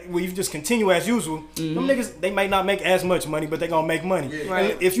where you just continue as usual. Them niggas, they might not make as much money, but they gonna make money. Yeah.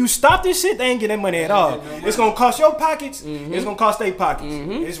 Right. And if you stop this shit, they ain't getting that money at all. It's gonna cost your pockets. It's gonna cost their pockets.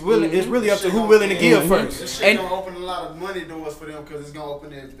 It's really up to who willing to give first. This shit gonna open a lot of money doors for them, because it's gonna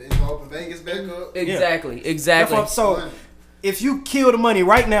open Vegas back up. Exactly. So if you kill the money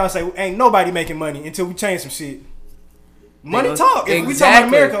right now and say ain't nobody making money until we change some shit. Money talk. If we talk about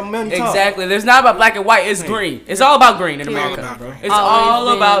America, money talk. Exactly. There's not about black and white. It's green. It's all about green in America. It's all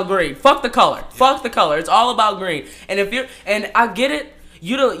about green. Fuck the color. Fuck the color. It's all about green. And I get it.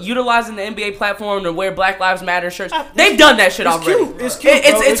 Utilizing the NBA platform to wear Black Lives Matter shirts. They've done that shit already. It's cute.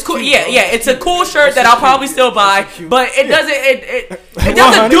 It's cool. Yeah. It's a cool shirt that I'll probably still buy, but it doesn't. It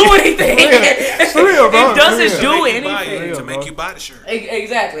doesn't do anything. For real, bro. It doesn't do Buy anything it to make you buy the shirt.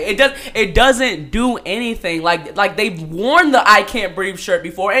 Exactly. It doesn't do anything. Like they've worn the I Can't Breathe shirt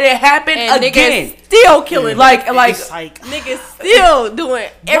before, and it happened again. Niggas still killing. Like Niggas still doing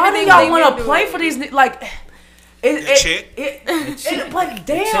everything. why do y'all want to play for these? Like. But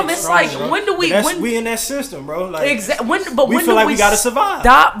damn, it's like, when do we? We in that system, bro. Like, exactly. we feel like we gotta survive.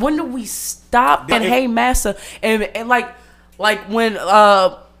 Stop. When do we stop? And hey, massa, and like when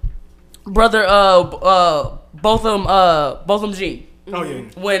brother both of them G. Oh yeah.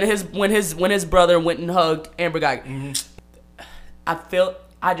 When his brother went and hugged Amber Guyger.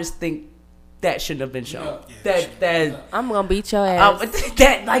 I just think that shouldn't have been shown. That I'm gonna beat your ass.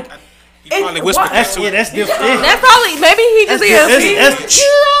 that like. He probably whispered that too. That's different. That's probably, maybe he just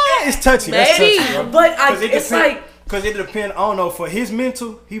It's touchy. Maybe. That's touchy, bro. But it's like, because it depends. I don't know, for his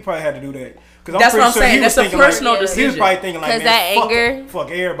mental, he probably had to do that. That's what I'm saying. That's a personal He was decision. probably thinking like, man, that anger, fuck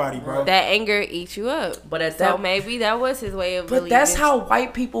everybody, bro. That anger eats you up. But at so that, maybe that was his way of. But that's how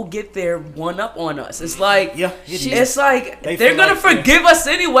white people get their one up on us. It's like, it's like they're gonna forgive us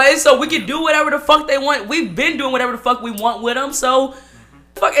anyway, so we can do whatever the fuck they want. We've been doing whatever the fuck we want with them, so.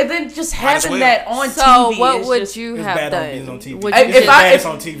 Fuck, and then just having that on TV. So what would you have done? On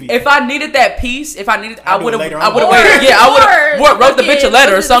TV. If I needed that piece, I would have waited. Yeah, I would have wrote the bitch a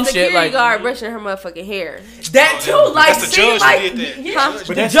letter or some shit. Like guard brushing her motherfucking hair. That too, like that's the judge who did that.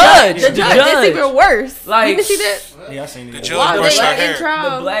 The judge. That's even worse. Like, you didn't see that? Yeah, I seen it. The judge While brushed they her in hair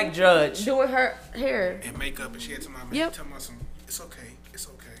trial, The black judge. doing her hair, and makeup, and she had to my Yep. tell me some. It's okay. It's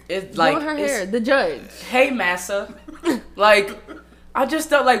okay. It's like doing her it's- hair. The judge. Hey, massa. Like, I just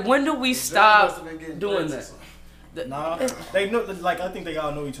thought, like, when do we must stop have been getting doing threats or that? something. Nah, they know. Like I think they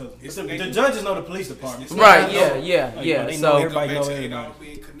all know each other. It's- The they- judges know the police department. it's- Right? They Yeah, know. yeah, Like, yeah. they know So everybody know Eventually, it everybody. all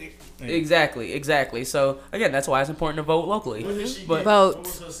being connected. exactly. So again, that's why it's important to vote locally. What did she But get? Vote. What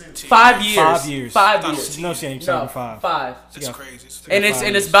was her sentence? 5 years. 5 years. 5 Thought it years. was No, she ain't No, serving 5. 5. That's Yeah. crazy. It's And it's 5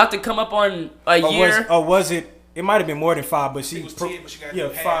 and it's years. about to come up on a year. Or was it? It might have been more than 5, but she. It was 10, but she gotta yeah,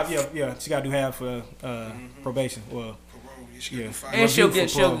 do 5. half. Yeah. She got to do half for probation. Well, Parole, she Yeah. got five. And she'll review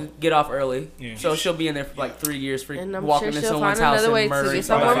get for parole. get off early. Yeah. So she'll be in there for like 3 years for And I'm walking sure in she'll someone's find house another way and to murdering get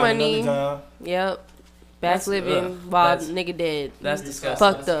some more somebody. find money. another job. Yep. That's- Back living ugh, while that's- nigga dead. That's disgusting.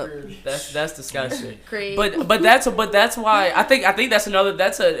 Fucked up. That's disgusting. Crazy. But that's why I think that's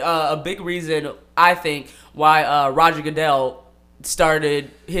a big reason I think why Roger Goodell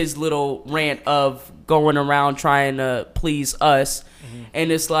started his little rant of going around trying to please us,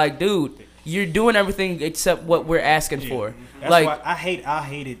 and it's like, dude, you're doing everything except what we're asking for. That's Like, why I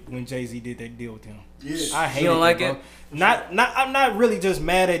hated when Jay-Z did that deal with him. Yeah. I hate don't like bro. it? I'm not really just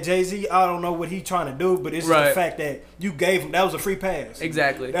mad at Jay-Z. I don't know what he's trying to do, but it's just Right. the fact that you gave him, that was a free pass.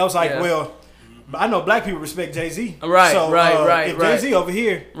 exactly. That was like, Yeah. well, but I know black people respect Jay-Z. Right, so, right, If right. Jay-Z over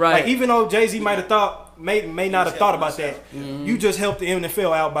here, Right. like even though Jay-Z might have thought, may not have thought about that, you just helped the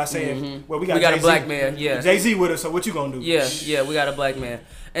NFL out by saying, well, we got we got Jay-Z. a black man. Yeah. Jay-Z with us, so what you gonna do? Yeah, we got a black man,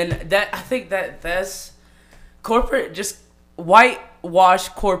 and that I think that's corporate, just whitewash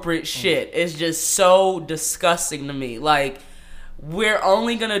corporate shit is just so disgusting to me. Like, we're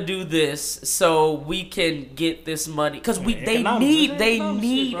only gonna do this so we can get this money because they Economics, need it's economics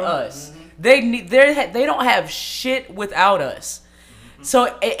shit, bro. us. They don't have shit without us.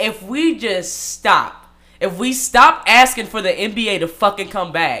 So if we just stop, if we stop asking for the NBA to fucking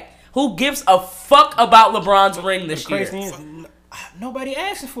come back, who gives a fuck about LeBron's ring this year? Crazy thing is, nobody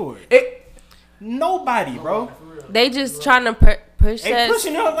asking for it. It, Nobody, bro. They just trying to push They that.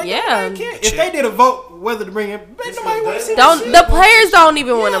 pushing up like Yeah. nobody care. If they did a vote whether to bring it, but nobody want to see that Don't shit. the players don't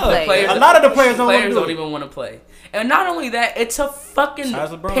even want to Yeah, play. players- A lot of the players don't want to players do don't it. even want to play. And not only that, it's a fucking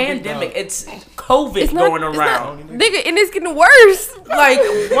Besides LeBron, pandemic. big dog. It's COVID It's not, going it's around. not, nigga, and it's getting worse. Like,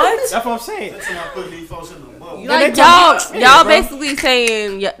 what? That's what I'm saying. That's not putting these folks in the bubble. Like they y'all talking- yeah, bro. basically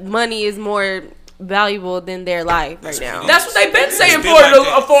saying money is more valuable than their life right now. That's what they've been saying It's been for like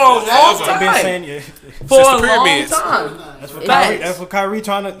that. for a long I've I've been time. saying, yeah. For Since a the long pyramids. time. That's what Facts. Kyrie. That's what Kyrie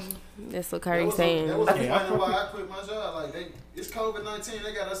trying to. That's what That Kyrie's was saying. That was the Yeah, point why I quit my job. Like it's COVID-19.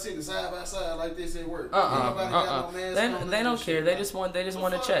 They got us sitting side by side like this at work. Nobody got no mask on They and don't shit. care. They just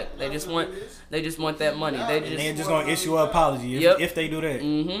want a check. They just want that money. They And they're just just gonna issue an apology if, Yep. if they do that.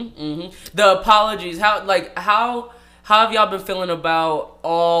 the apologies. How have y'all been feeling about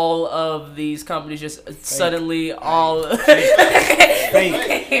all of these companies just suddenly all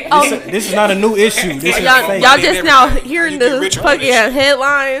Fake. This is not a new issue. This is Y'all, fake. y'all just now hearing You get the rich on fucking this.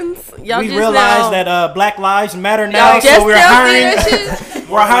 headlines. Y'all we just realize now, that Black Lives Matter now, y'all just so we're now seeing hiring. that shit.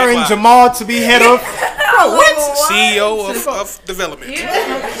 We're hiring Lives. Jamal to be head of. CEO of development. His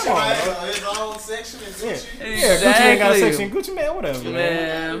own section and Gucci. Yeah, Gucci ain't got a Exactly. section. Gucci man, whatever. Man.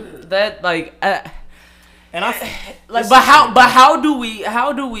 man? That like. And I. Like, but how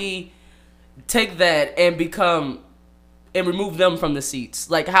do we take that and become and remove them from the seats?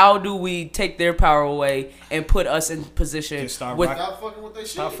 Like, how do we take their power away and put us in position Just start with rocking. Stop fucking with that shit.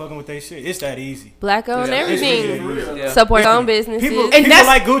 Stop fucking with that shit. It's that easy. Black owned Yeah. everything. It's yeah. Support own businesses. People And that's-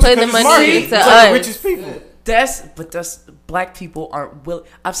 like Gucci putting the because it's money marketing. into It's like us. the richest people. That's black people aren't will.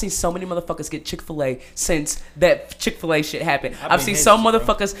 I've seen so many motherfuckers get Chick-fil-A since that Chick-fil-A shit happened. I've I've been seen hating some shit, bro.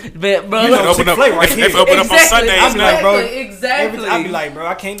 motherfuckers, bro. You know, Open up. Chick-fil-A right If here. they open up on Sundays, I be now. like, bro, exactly. I be like, bro,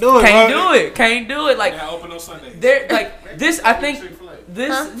 I can't do it. Can't bro. do it. Can't do it. Like, Yeah, open on Sundays. they're like this. I think Chick-fil-A.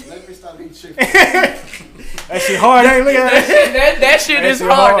 this. Let me stop eating Chick-fil-A. That shit hard, ain't look at that. That shit is shit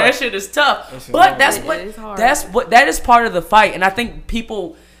hard. hard. That shit is tough. shit But hard. that's It what is hard. that is part of the fight, and I think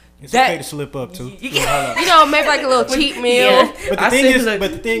people. It's that okay to slip up too. You- You know, maybe like a little cheat meal. Yeah. But the I thing said, is,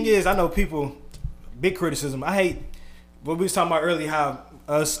 look, the thing is, I know people. Big criticism. I hate what we was talking about earlier. How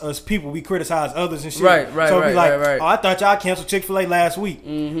us people we criticize others and shit. Right, So right, we like, right. oh, I thought y'all canceled Chick-fil-A last week.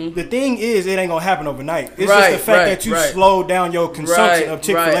 The thing is, it ain't gonna happen overnight. It's Right, just the fact right, that you right. slowed down your consumption of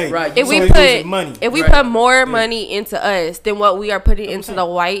Chick-fil-A. right. If So we it's losing put money, if we Right. put more money into us than what we are putting into the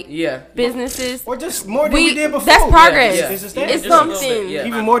white Yeah. businesses, or just more than we did before. that's progress. Yeah, It's just yeah. that. It's Just a little something. bit, yeah.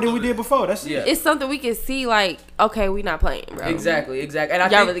 Even more than we did before. That's Yeah. It's something we can see. Like, okay, we not playing, bro. Exactly. And I Y'all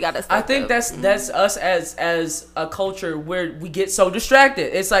think, really got us I fucked think up. that's us as a culture where we get so distracted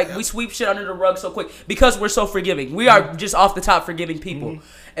expected. It's like we sweep shit under the rug so quick because we're so forgiving. We are just off the top forgiving people.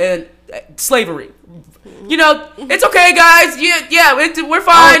 And slavery, you know, it's okay, guys. We're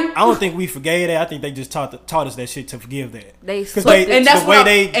fine. I don't think we forgave that. I think they just taught us that shit to forgive that. Because and that's the way what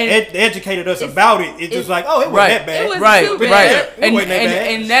they educated us about it. It's just like, oh, it wasn't that bad. It was Right, too right. bad. It wasn't that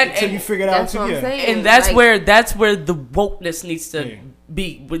bad. And that until you figure it out. That's what I'm saying. And that's Like, where the wokeness needs to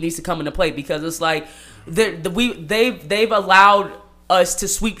needs to come into play, because it's like they've allowed us to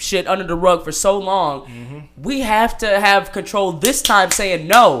sweep shit under the rug for so long. We have to have control this time, saying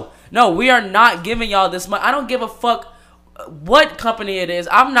no, we are not giving y'all this money. I don't give a fuck what company it is.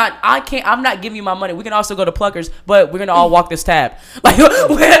 I'm not giving you my money. We can also go to Pluckers, but we're gonna all walk this tab. Like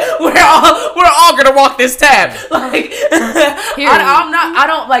we're all gonna walk this tab. Like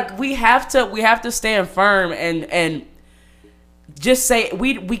we have to stand firm and just say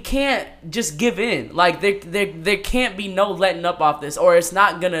we can't just give in. Like there can't be no letting up off this, or it's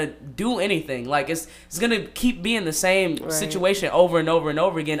not gonna do anything. Like it's gonna keep being the same situation over and over and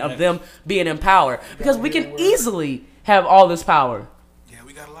over again of them being in power, because we can easily have all this power. Yeah,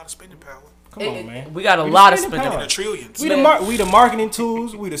 we got a lot of spending power. Come on, man. We got a lot of spending spending power. In the trillions. We the marketing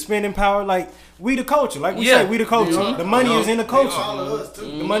tools. We the spending power. Like we the culture. Like we say, we the culture. The money is in the culture. All of us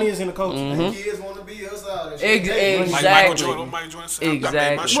too. The money is in the culture. The kids want to be us out. And shit. Like Michael Exactly. Jordan. Michael Jordan said, Exactly. I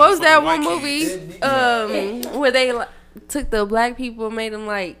made my shoes what was for that the one white movie kids. where they like, took the black people, made them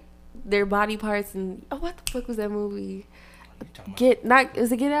like their body parts, and what the fuck was that movie? Get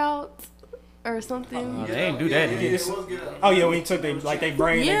Out or something? They ain't do that. Oh yeah, when he took their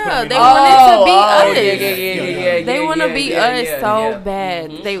brain. Yeah, they they put wanted to be yeah, us. They want to be us so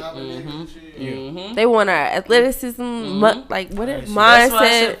bad. They want our athleticism, like what That's why I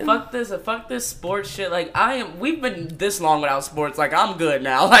said, mindset. fuck this sports shit. Like we've been this long without sports. Like I'm good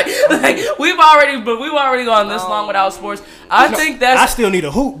now. Like we've already gone this long without sports. I think that's. I still need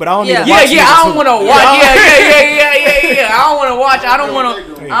a hoop, but I don't need to watch. I don't want to watch. Yeah. I don't want to watch. I don't want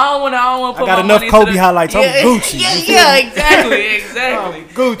to. I got enough Kobe highlights. I'm Gucci. Yeah, exactly.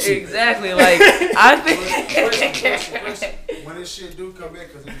 Gucci. Exactly. Like I think. When this shit do come back,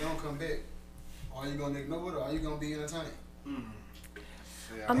 because it's gonna come back, are you gonna ignore it or are you gonna be entertained?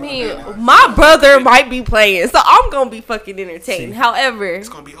 I mean, my brother might be playing, so I'm gonna be fucking entertained. However, It's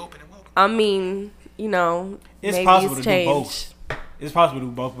going to be open and welcome. I mean, you know, It's maybe possible it's to do changed. both. It's possible to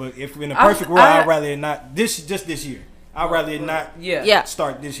do both, but if in a perfect world, I'd rather it not this year. I'd rather it not Yeah.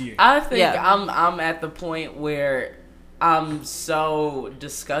 start this year. I think Yeah. I'm at the point where I'm so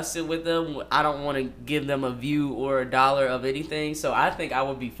disgusted with them. I don't want to give them a view or a dollar of anything, so I think I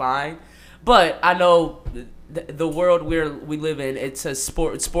would be fine. But I know the world we live in, it's a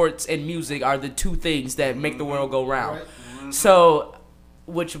sports and music are the two things that make the world go round. So,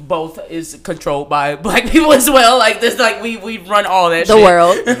 which both is controlled by black people as well. Like this, like we run all that The shit.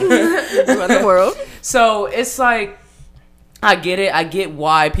 world, we run the world. So it's like, I get it. I get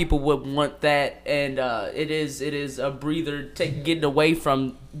why people would want that, and it is a breather, getting away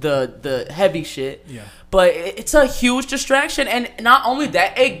from the heavy shit. Yeah. But it's a huge distraction, and not only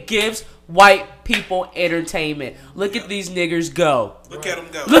that, it gives white people entertainment. Look at these niggers go. Look at them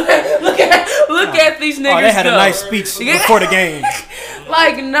go. Look at these niggas go. Oh, they had a nice speech before the game.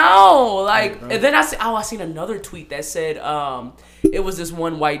 Like no, like and then I seen another tweet that said it was this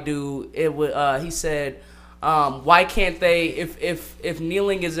one white dude. It was he said. Why can't they, if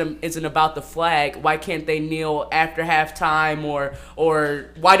kneeling isn't about the flag, why can't they kneel after halftime or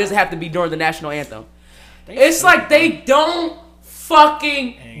why does it have to be during the national anthem? It's like they don't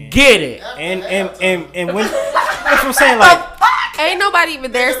fucking get it. And when that's what I'm saying, like Ain't nobody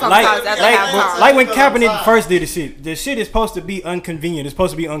even there sometimes at the halftime. like when Kaepernick first did the shit is supposed to be inconvenient. It's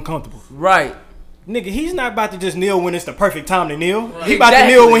supposed to be uncomfortable. Right. Nigga, he's not about to just kneel when it's the perfect time to kneel. Right. He about to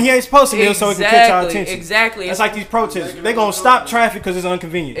kneel when he ain't supposed to kneel so he can catch our attention. Exactly. That's like these protests. They gonna stop traffic because it's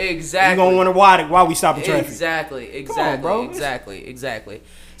inconvenient. Exactly. You gonna wonder why we stopping traffic. Exactly. on, bro. Exactly.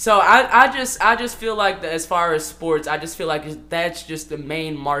 So I just feel like that as far as sports, I just feel like that's just the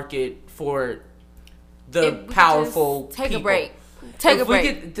main market for the If we could powerful just take people. a break. Take a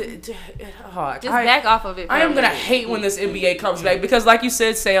break. Just Back off of it. I am for a gonna minute. hate when this NBA comes back because, like you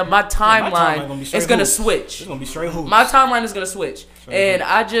said, Sam, my timeline is gonna switch. It's gonna be straight hoops. My timeline is gonna switch, and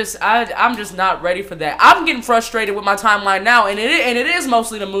I'm just not ready for that. I'm getting frustrated with my timeline now, and it is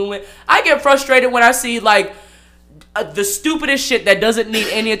mostly the movement. I get frustrated when I see like the stupidest shit that doesn't need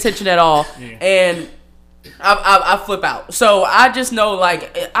any attention at all, and I flip out. So I just know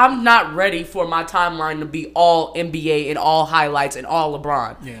like I'm not ready for my timeline to be all NBA and all highlights and all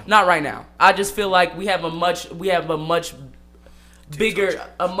LeBron. Yeah. Not right now. I just feel like we have a much bigger,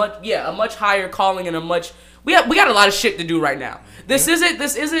 a much higher calling and we got a lot of shit to do right now. This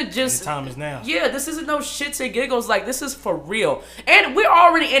isn't just The time is now. Yeah, this isn't no shits and giggles. Like, this is for real. And we're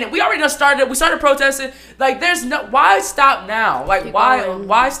already in it. We already done started. We started protesting. Like, there's no, why stop now? Like, Keep why going.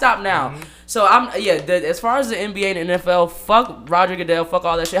 why stop now? So as far as the NBA and NFL, fuck Roger Goodell, fuck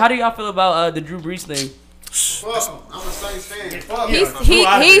all that shit. How do y'all feel about the Drew Brees thing? Fuck him. I'm a Saints fan. Fuck He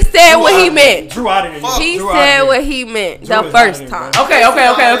him. he said what he meant. Drew out of there. He Drew out of said there. what he meant Drew the is first out of time. there, Okay.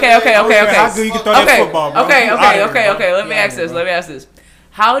 How good you can throw that football, bro? Okay. Drew out of there, bro. Let me ask this.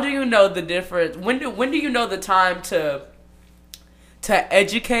 How do you know the difference? When do you know the time to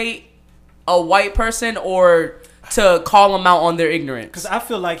educate a white person or to call them out on their ignorance? Because I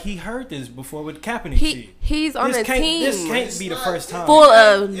feel like he heard this before with Kaepernick shit. He's on a team This can't be the first time. full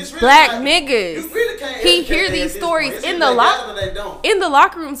of It's really black like- niggas. You really can't He educate hear them these at this stories point. It's in either the they locker got it or they don't. in the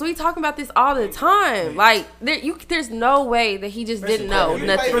locker rooms. We talking about this all the time. Like there's no way that he just didn't know You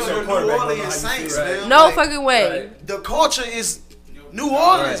nothing. play for the New quarterback, Orleans don't know how you Saints, feel, man. No Like, fucking way. The culture is New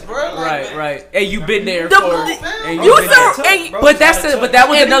Orleans, bro. Like, Right. And you've been there The- for. man. And You you've been there. sir, and- But that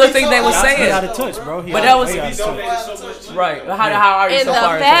was another thing they was He saying. out of touch, bro. He But out- that was- he out of touch. Right. How are you and so the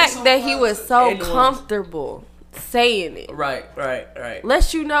far? fact that he was so In New Orleans. comfortable saying it Right.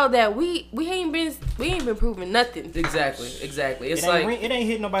 lets you know that we ain't been proving nothing. Exactly. It's It like. ain't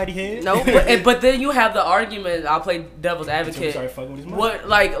hit nobody head. Nope. But then you have the argument. I'll play devil's advocate. Sorry, fucking with his money. What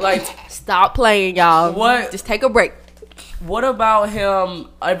like Stop playing, y'all. What- Just take a break. what about him?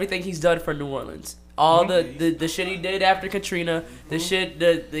 Everything he's done for New Orleans, all the shit he did after Katrina, the shit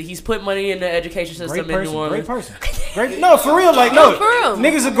he's put money in the education system Great in New Orleans. Great. No, for real. Like, no, for real.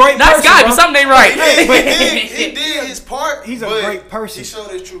 nigga's a great Nice person, guy, bro. but something ain't right. He did his part. He's a but great person. He showed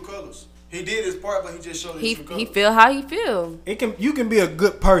his true colors. He did his part, but he just showed his He true colors. feel how he feel. You can be a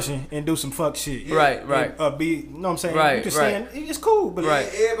good person and do some fuck shit. Right. And, you know what I'm saying? Right, You can right. stand, it's cool, but Right.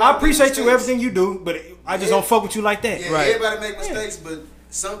 I appreciate you everything you do, but I just don't fuck with you like that. Yeah, Right. everybody make mistakes, but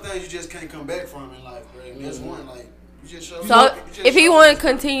some things you just can't come back from in life, bro. And that's one, like, you just show. So you just if he show- want to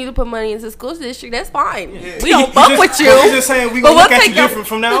continue to put money into school district, that's fine. Yeah. We don't You fuck just- with you. I'm just saying we But gonna we'll look at you take your- different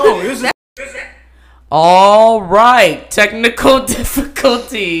from now on. It's just- All right, technical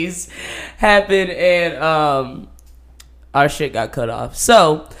difficulties happened and our shit got cut off.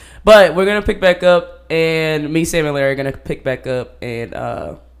 So, but we're gonna pick back up, and me, Sam, and Larry are gonna pick back up and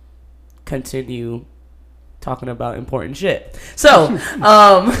continue talking about important shit. So,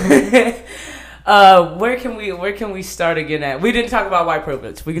 where can we start again at? We didn't talk about white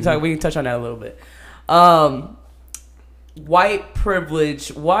privilege. We can touch on that a little bit. White privilege.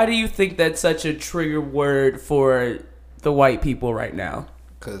 Why do you think that's such a trigger word for the white people right now?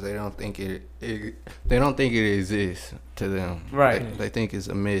 Because they don't think it exists to them. Right. They think it's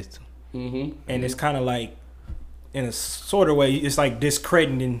a myth. Mm-hmm. and it's kind of like, in a sort of way, it's like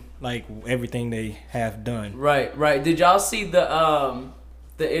discrediting like everything they have done. Right. Did y'all see the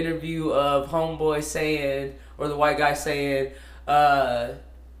interview of Homeboy saying, or the white guy saying,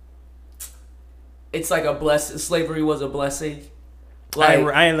 it's like a blessing. Slavery was a blessing. Like,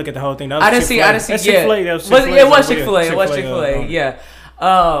 I didn't look at the whole thing. That was I didn't see. That's Yeah, Chick-fil-A. That was Was- Chick-fil-A. it was Chick-fil-A. It was Chick-fil-A, Chick-fil-A.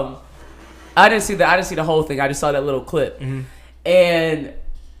 Yeah. I didn't see that. I didn't see the whole thing. I just saw that little clip, and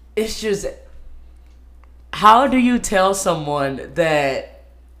it's just, how do you tell someone that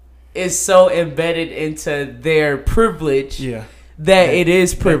is so embedded into their privilege Yeah. that it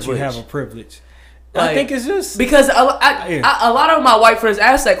is That privilege? you have a privilege. Like, I think it's just because a Yeah. lot of my white friends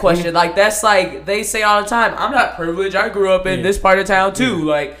ask that question. Like, that's like, they say all the time, I'm not privileged. I grew up in Yeah. this part of town too.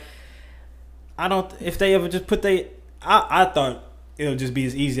 Like, I don't. If they ever just put I thought it'll just be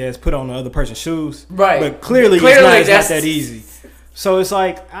as easy as put on the other person's shoes. Right. But clearly it's that's- not that easy. So it's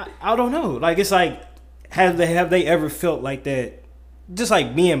like I don't know. Like, it's like, have they ever felt like that? Just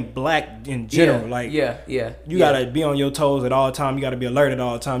like being black in general. Like, yeah. you gotta be on your toes at all times. You gotta be alert at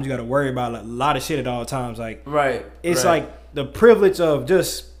all times. You gotta worry about a lot of shit at all times. Like, Right. it's right. like the privilege of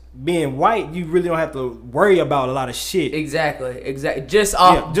just being white. You really don't have to worry about a lot of shit. Exactly. Just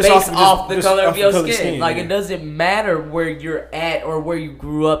off, Yeah, just based off- off the just color off of the your color of skin. skin, Like, yeah. it doesn't matter where you're at or where you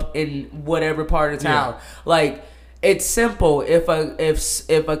grew up in whatever part of town. Like, it's simple. If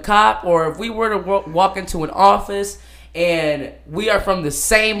a cop, or if we were to walk into an office and we are from the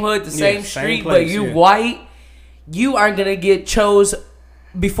same hood, the same same street, place, but you yeah. white, you are gonna get chose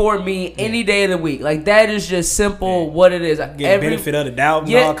before me any day of the week. Like, that is just simple what it is. Get benefit of the doubt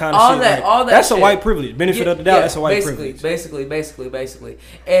and Yeah, all kind of all shit. that- Like, all that that's shit. a white privilege. Benefit of the doubt. That's a white basically, privilege. Basically.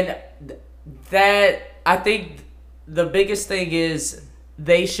 And that, I think the biggest thing is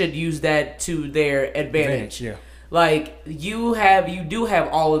they should use that to their advantage. Yeah. Like, you do have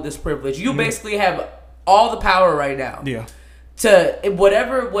all of this privilege. You basically have all the power right now Yeah. to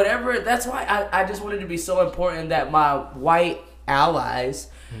whatever. That's why I just wanted to be so important that my white allies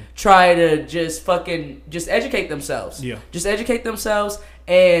try to just educate themselves. Yeah. Just educate themselves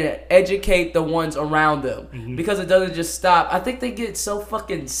and educate the ones around them. Because it doesn't just stop. I think they get so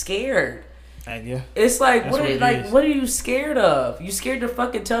fucking scared. Yeah. It's like, That's what it is. what are you scared of? You scared to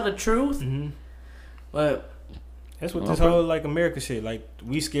fucking tell the truth? Mm-hmm. But That's what this whole like America shit. Like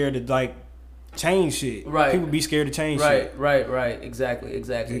we scared to like change shit. Right. People be scared to change shit. Right.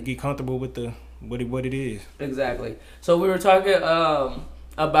 Exactly. Get comfortable with the what it is. Exactly. So we were talking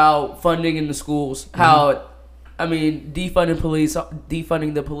about funding in the schools. How, I mean,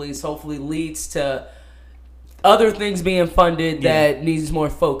 defunding the police hopefully leads to other things being funded that needs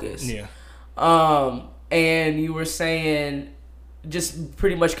more focus. Yeah. And you were saying just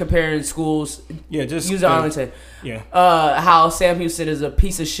pretty much comparing schools. Yeah, just use Arlington. Yeah. How Sam Houston is a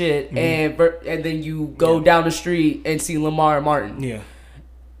piece of shit, and then you go down the street and see Lamar Martin. Yeah.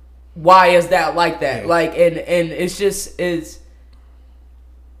 Why is that like that? Yeah. Like, and it's just it's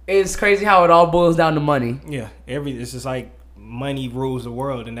crazy how it all boils down to money. Yeah. It's just like money rules the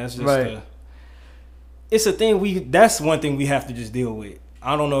world, and that's just Right. it's a thing that's one thing we have to just deal with.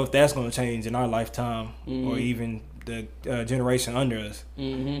 I don't know if that's going to change in our lifetime or even the generation under us.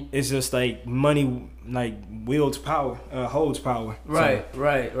 It's just like money, like wields power, holds power. Right, So,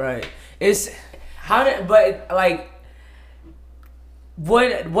 right. It's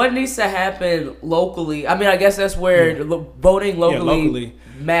what needs to happen locally? I mean, I guess that's where voting locally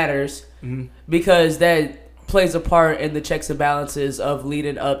matters because that plays a part in the checks and balances of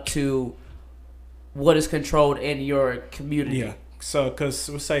leading up to what is controlled in your community. Yeah. So, because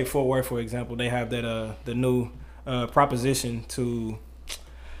let's say Fort Worth, for example, they have that the new proposition to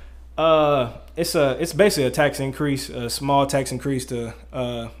it's basically a tax increase, a small tax increase to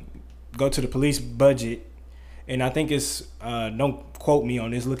go to the police budget, and I think it's don't quote me on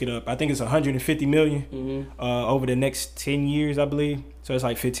this, look it up. I think it's $150 million over the next 10 years, I believe. So it's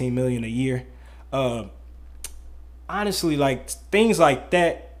like $15 million a year. Honestly, like things like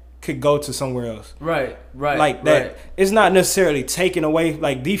that could go to somewhere else. Right. Like that. Right. It's not necessarily taking away,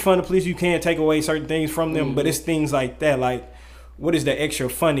 like defund the police, you can't take away certain things from them, but it's things like that. Like, what is the extra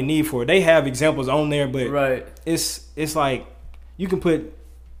funding need for? They have examples on there, but it's like you can put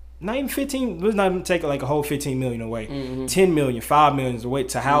not even 15, let's not even take like a whole 15 million away. 10 million, 5 million is away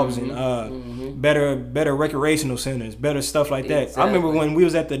to housing, better recreational centers, better stuff like that. Exactly. I remember when we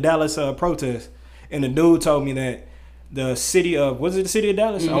was at the Dallas protest and the dude told me that the city of the city of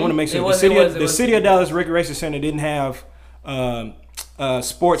Dallas? I want to make sure the city of Dallas Recreation Center didn't have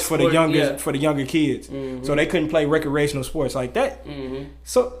sports for the younger kids, so they couldn't play recreational sports like that.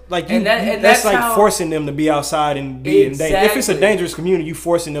 So like that's like forcing them to be outside and be if it's a dangerous community, you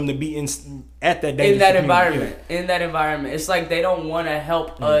forcing them to be at that dangerous environment. In that environment, it's like they don't want to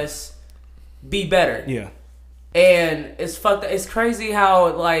help us be better. Yeah, and it's fucked. It's crazy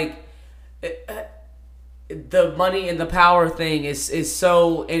how like. The money and the power thing is in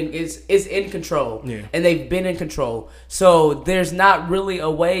control, and they've been in control. So there's not really a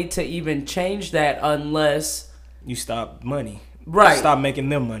way to even change that unless you stop money, right? Stop making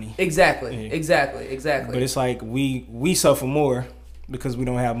them money. Exactly. But it's like we suffer more because we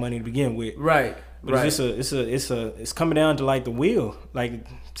don't have money to begin with, right? But it's coming down to like the will, like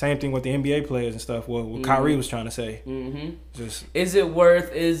same thing with the NBA players and stuff. What Kyrie was trying to say. Just is it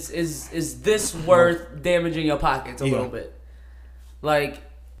worth? Is this worth damaging your pockets a little bit? Like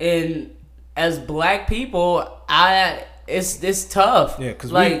as black people, it's tough. Yeah,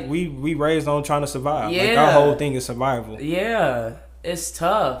 because like, we raised on trying to survive. Yeah, like our whole thing is survival. Yeah, it's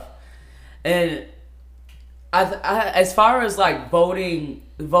tough. And I as far as like voting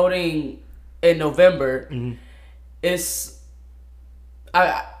in November, it's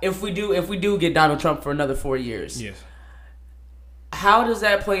if we do get Donald Trump for another 4 years. Yes. How does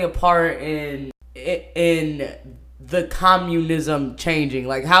that play a part in the communism changing?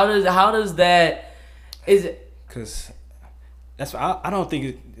 Like how does that is it? Because that's I don't think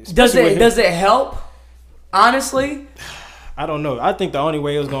it does it help. Honestly, I don't know. I think the only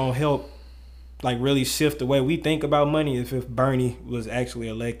way it was gonna help, like really shift the way we think about money, is if Bernie was actually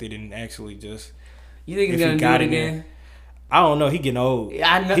elected and actually just. You think he's gonna do it again? I don't know. He getting old.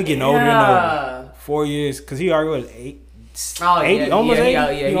 Yeah, I know. He getting older and older. 4 years, because he already was 80. Oh, 80, almost 80. He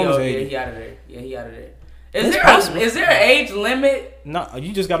out of there. He out of there. Is there an age limit? No,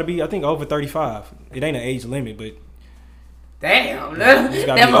 you just got to be. I think over 35. It ain't an age limit, but. Damn, you just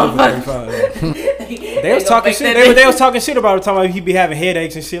gotta be over 35. They was talking shit. They was talking shit about it, talking about he be having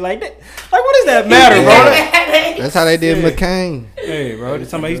headaches and shit like that. Like, what does that matter, bro? That's how they did McCain. Hey, bro, they're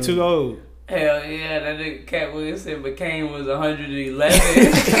talking about he's too old. Hell yeah, that nigga Cat Williams said McCain was 111.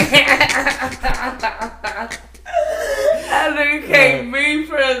 That nigga can't be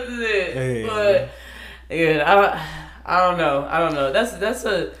president. Hey. But yeah, I don't know. That's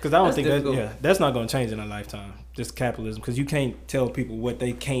a Because I don't think difficult. that's not going to change in a lifetime. Just capitalism. Because you can't tell people what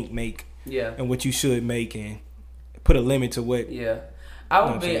they can't make Yeah. and what you should make and put a limit to what. Yeah. I You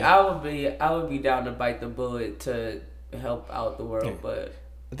know would what be I would be down to bite the bullet to help out the world, Yeah. but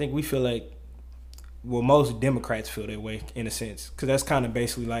I think we feel like, well, most Democrats feel that way in a sense. Because that's kind of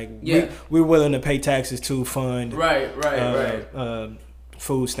basically like, Yeah. we're willing to pay taxes to fund right.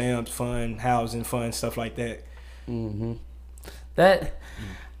 food stamps, fund housing, fund stuff like that. Mm-hmm. That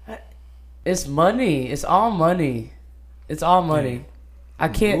it's money. It's all money. It's all money. I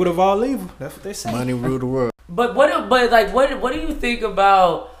can't. Root of all evil. That's what they say. Money rule the world. But what do you think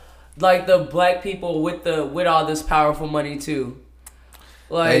about like the black people with all this powerful money too?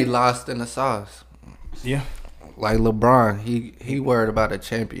 They Like lost in the sauce. Yeah. Like LeBron, he worried about a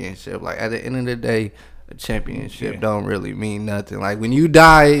championship. Like at the end of the day, a championship don't really mean nothing. Like when you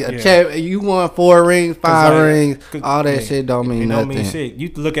die, you won 4 rings, 5 rings, all that shit don't mean nothing. Don't mean shit. You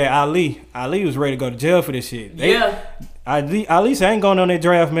look at Ali. Ali was ready to go to jail for this shit. yeah. Ali said, I ain't going on that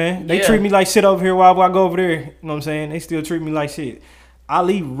draft, man. They Yeah. treat me like shit over here while I go over there. You know what I'm saying? They still treat me like shit.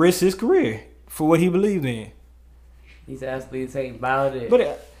 Ali risked his career for what he believed in. These athletes ain't about it.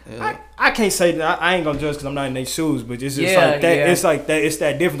 But I can't say that. I ain't gonna judge because I'm not in their shoes. But it's just like that. Yeah. It's like that. It's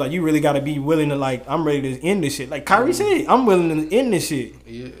that difference. Like you really got to be willing to like. I'm ready to end this shit. Like Kyrie said, I'm willing to end this shit.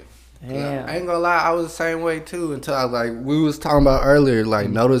 Yeah. Damn. I ain't gonna lie, I was the same way too until I we was talking about earlier, like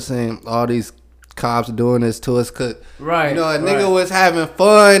noticing all these cops doing this to us. Cause Right. you know, a nigga was having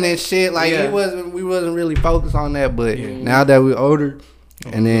fun and shit. Like Yeah. we wasn't really focused on that. But now that we're older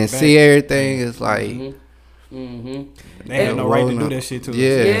and then see everything, it's like Mm-hmm. They have no right to do that shit to us.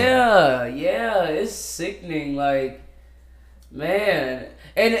 Yeah, it's sickening. Like, man,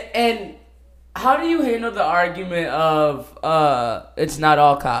 and how do you handle the argument of it's not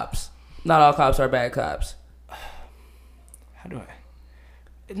all cops? Not all cops are bad cops. How do I?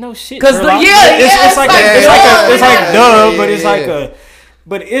 No shit. Because bro. It's like duh, but it's like a,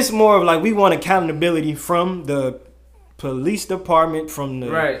 but it's more of like we want accountability from the police department, from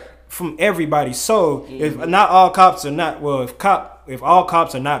the from everybody. So if not all cops are not if all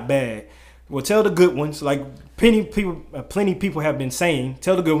cops are not bad, well, tell the good ones. Like plenty people have been saying,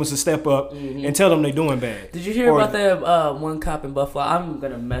 tell the good ones to step up and tell them they're doing bad. Did you hear about that one cop in Buffalo? I'm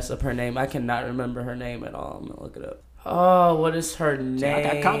gonna mess up her name. I cannot remember her name at all. I'm gonna look it up. Oh, what is her name? I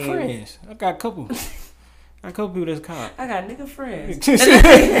got cop friends. I got a couple. People that's cop. I got nigga friends.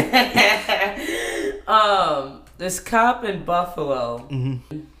 This cop in Buffalo.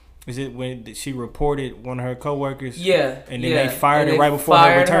 Is it when she reported one of her coworkers? Yeah. And then they fired her right before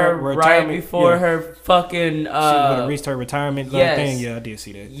her retirement. Right before her fucking. She would have reached her retirement thing. Yeah, I did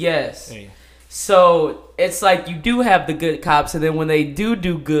see that. Yes. Hey. So it's like you do have the good cops, and then when they do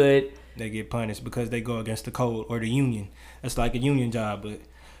good, they get punished because they go against the code or the union. That's like a union job, but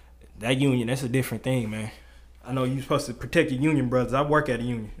that union, that's a different thing, man. I know you're supposed to protect your union brothers. I work at a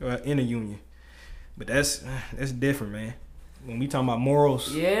union, or in a union, but that's different, man. When we talking about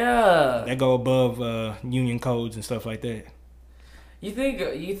morals, that go above union codes and stuff like that. You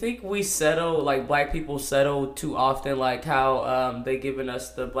think we settle, like black people settle too often, like how they giving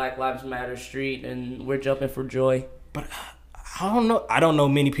us the Black Lives Matter street and we're jumping for joy? But I don't know. I don't know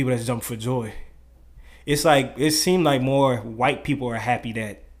many people that's jumping for joy. It's like it seemed like more white people are happy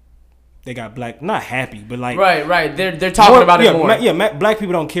that they got black. Not happy, but like right. They're talking about it more. Black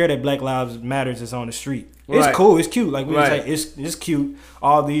people don't care that Black Lives Matters is on the street. Right. It's cool. It's cute. Like we was like, it's cute.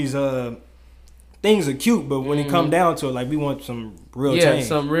 All these things are cute, but when it come down to it, like we want some real change.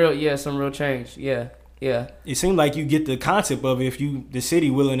 Some real change. Yeah. It seemed like you get the concept of it if the city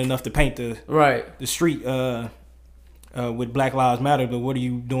willing enough to paint the street with Black Lives Matter, but what are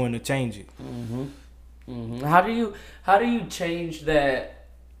you doing to change it? How do you change that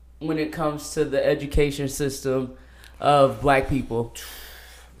when it comes to the education system of black people?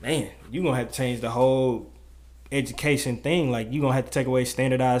 Man, you're gonna have to change the whole education thing. Like you're gonna have to take away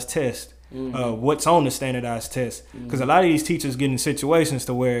standardized tests. What's on the standardized test? Because a lot of these teachers get in situations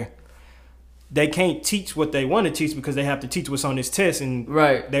to where they can't teach what they want to teach because they have to teach what's on this test, and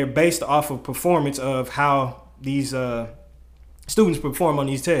they're based off of performance of how these students perform on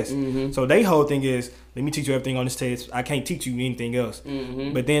these tests. So their whole thing is, let me teach you everything on this test. I can't teach you anything else.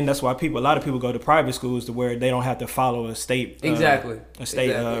 But then that's why a lot of people go to private schools to where they don't have to follow a state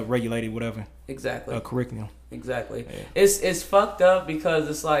regulated whatever curriculum. Exactly. Yeah. It's fucked up because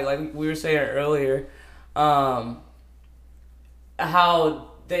it's like we were saying earlier, how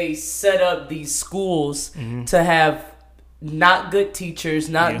they set up these schools to have not good teachers,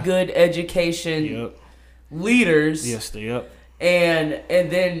 not good education leaders. Yes, yep. And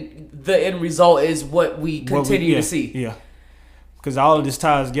then the end result is what we continue to see. Yeah. Because all of this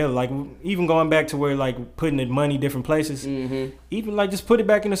ties together. Like, even going back to where, like, putting the money different places. Even, like, just put it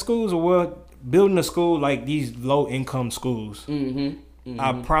back in the schools or building a school like these low-income schools.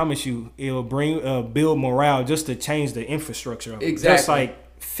 I promise you, it'll bring build morale just to change the infrastructure of it. Exactly. Just,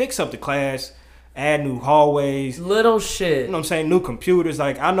 like, fix up the class, add new hallways. Little shit. You know what I'm saying? New computers.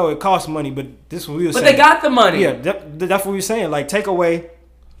 Like, I know it costs money, but this is what we were saying. But they got the money. Yeah, that's what we were saying. Like, take away.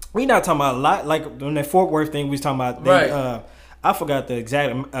 We not talking about a lot. Like, on that Fort Worth thing we was talking about. Right. I forgot the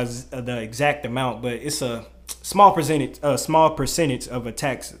exact amount, but it's a small percentage of a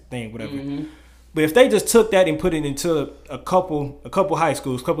tax thing, whatever. But if they just took that and put it into a couple high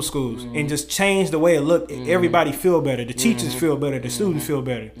schools, and just changed the way it looked, everybody feel better. The teachers feel better. The students feel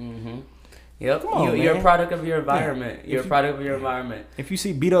better. Yep. Come on, you're a man. product of your environment. You're a product of your environment. If you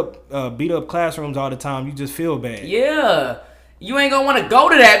see beat up classrooms all the time, you just feel bad. Yeah. You ain't gonna want to go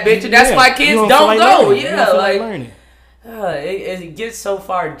to that bitch, and that's why You kids don't don't feel like go. learning. You Yeah, don't feel like learning. it gets so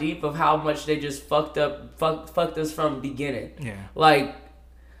far deep of how much they just fucked us from the beginning. Yeah. Like,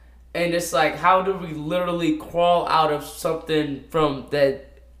 and it's like, how do we literally crawl out of something from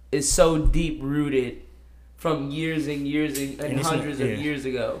that is so deep rooted from years and years and hundreds of years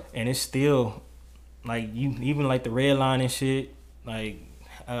ago? And it's still like you even like the red line and shit, like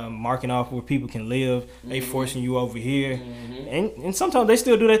marking off where people can live. They forcing you over here, and sometimes they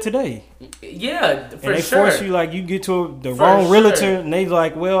still do that today. Yeah, for and they sure. force you, like, you get to the For wrong sure. realtor, and they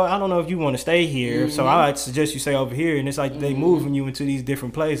like, well, I don't know if you want to stay here, so I suggest you stay over here. And it's like they moving you into these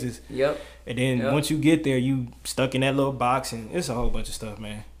different places. Yep. And then once you get there, you stuck in that little box, and it's a whole bunch of stuff,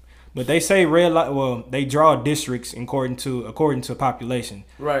 man. But they say red light. Well, they draw districts according to population.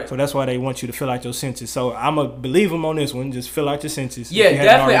 Right. So that's why they want you to fill out your census. So I'm gonna believe them on this one. Just fill out your census. Yeah, if you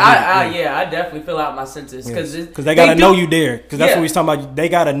haven't definitely. already did it. I definitely fill out my census because they gotta know you there. Because that's Yeah. what we was talking about. They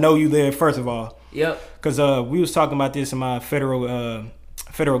gotta know you there first of all. Yep. Because we was talking about this in my federal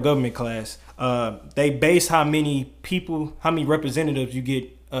government class. They base how many representatives you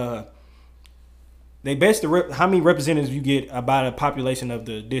get. They base how many representatives you get about a population of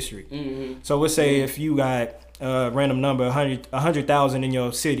the district. So let's say if you got a random number, 100,000 in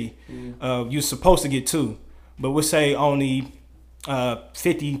your city, you're supposed to get 2. But we'll say only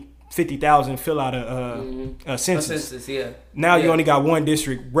 50,000 fill out a census. A census, yeah. Now you only got one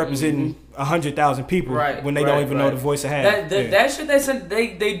district representing 100,000 people when they don't even know the voice of half. That shit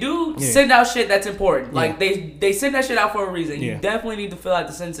they do send out shit that's important. Like they send that shit out for a reason. You definitely need to fill out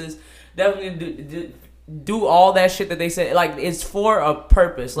the census. Definitely do all that shit that they say. Like, it's for a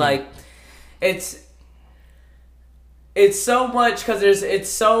purpose. Like, it's so much because it's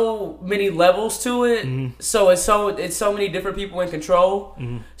so many levels to it. So it's so many different people in control.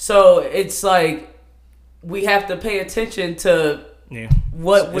 So it's like we have to pay attention to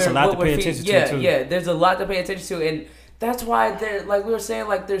what it's we're a lot what to we're pay feeding. attention to, too. Yeah. There's a lot to pay attention to, and that's why there, like we were saying,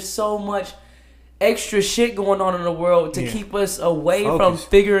 like there's so much extra shit going on in the world to keep us away from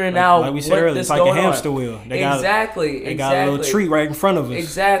figuring out like we said what earlier, this it's like a going hamster on. wheel. They got a little treat right in front of us.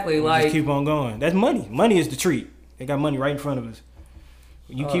 Exactly, We like just keep on going. That's money. Money is the treat. They got money right in front of us.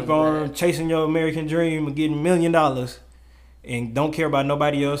 You keep on chasing your American dream of getting $1 million, and don't care about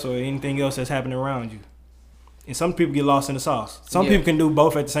nobody else or anything else that's happening around you. And some people get lost in the sauce. Some people can do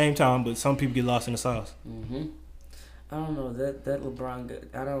both at the same time, but some people get lost in the sauce. I don't know that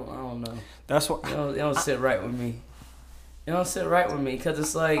LeBron. I don't know. That's what it don't sit right with me. It don't sit right with me because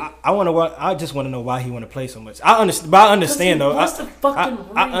it's like I just want to know why he want to play so much. I understand though.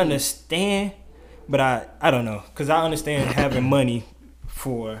 I understand, but I don't know because I understand having money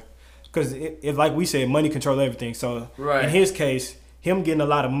because if like we said, money control everything. So in his case, him getting a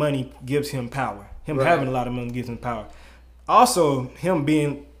lot of money gives him power. Him having a lot of money gives him power. Also, him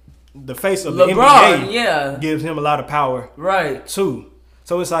being the face of LeBron, the NBA gives him a lot of power, too.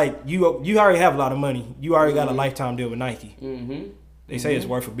 So it's like you already have a lot of money. You already got a lifetime deal with Nike. They say it's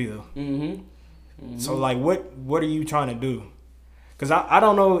worth a bill. So like, what are you trying to do? Because I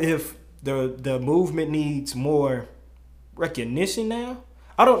don't know if the movement needs more recognition now.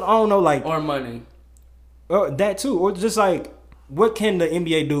 I don't know, like, or money. That too, or just like, what can the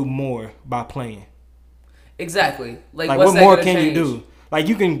NBA do more by playing? Exactly. Like what more can you do? Like,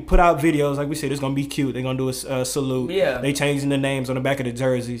 you can put out videos, like we said, it's gonna be cute. They're gonna do a salute. Yeah. They changing the names on the back of the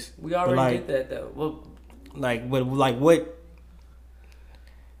jerseys. We already did that though. Well, what?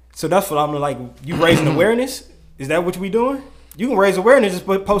 So that's what I'm like. You raising awareness? Is that what we doing? You can raise awareness just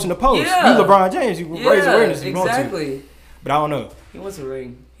posting a post. Yeah. You LeBron James. You can raise awareness if you want to. But I don't know. He wants a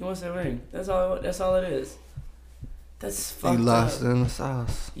ring. He wants a ring. That's all it is. That's He fucked lost up. in the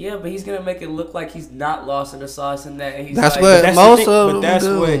sauce. Yeah, but he's gonna make it look like he's not lost in the sauce and that he's That's like, what That's most the thing, of but them that's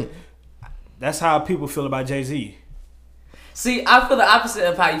do. what. That's how people feel about Jay-Z. See, I feel the opposite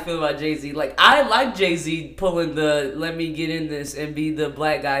of how you feel about Jay-Z. Like, I like Jay-Z pulling the let me get in this and be the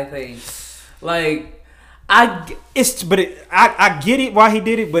black guy thing. Like, I get it why he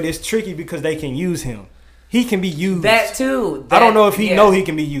did it, but it's tricky because they can use him. He can be used. that too. I don't know if he yeah. know he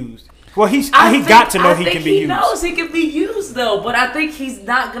can be used. Well, he I got to know think he can be used. He knows he can be used though, but I think he's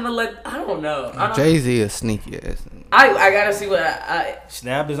not gonna let. I don't know. Jay-Z is sneaky ass. I gotta see what I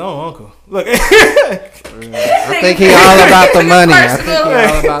Snapped his own uncle. Look, I think he all about the money. I think he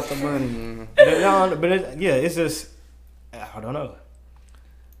all about the money. it's just I don't know.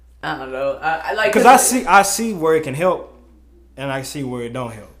 I don't know. I like Because I see where it can help, and I see where it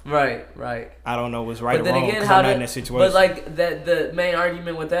don't help. Right. I don't know what's right But or then wrong again, because I'm not in that situation. But like that, the main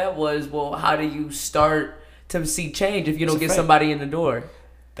argument with that was, well, how do you start to see change if you don't It's a get fact. somebody in the door?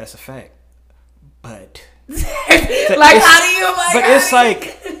 That's a fact. But Like, how do you like? But how it's do you-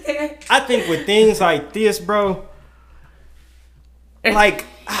 like I think with things like this, bro. Like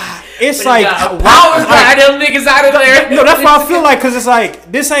it's like powers by them niggas out of there. No, that's what I feel like because it's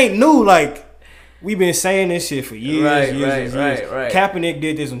like this ain't new. Like we've been saying this shit for years, years. Right. Kaepernick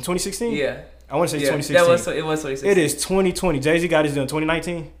did this in 2016. Yeah. I want to say Yeah, 2016. it was 2016. It is 2020. Jay-Z got his done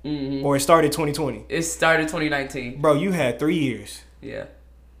 2019, or it started 2020. It started 2019. Bro, you had 3 years, Yeah.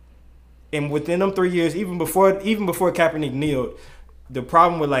 and within them 3 years, even before Kaepernick kneeled, the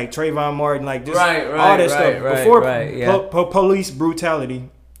problem with like Trayvon Martin, like just all that stuff before police brutality,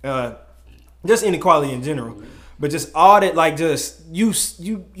 just inequality in general, but just all that, like just you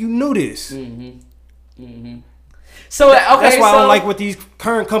knew this. So okay, that's why I don't like what these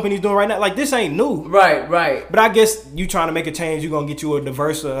current companies doing right now. Like this ain't new. Right. But I guess you trying to make a change, you're gonna get you a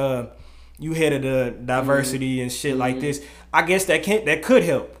diverse. You head of the diversity and shit like this. I guess that could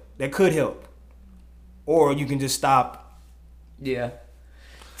help. That could help. Or you can just stop. Yeah.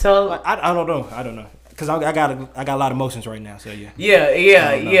 So Like, I don't know. I don't know. Cause I got a lot of emotions right now. So yeah. Yeah.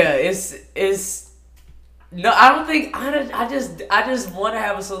 It's no. I don't think. I just want to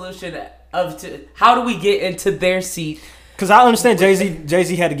have a solution of how do we get into their seat. Cause I understand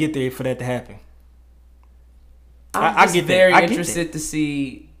Jay-Z had to get there for that to happen. I'm I just get that. very I get interested to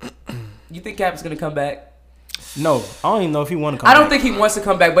see. You think Cap's gonna come back? No, I don't even know if he want to come I don't back. think he wants to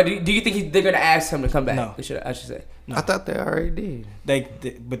come back, but do you think they're gonna ask him to come back? No. I should say. No. I thought they already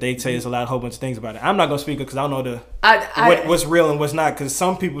did. But they say there's a whole bunch of things about it. I'm not gonna speak because I don't know what's real and what's not. Because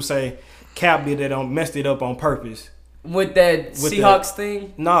some people say Cap did it messed it up on purpose. With that Seahawks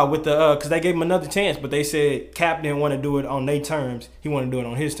thing? No, with the because they gave him another chance, but they said Cap didn't want to do it on their terms. He wanted to do it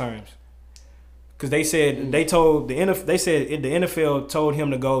on his terms. Because they said the NFL told him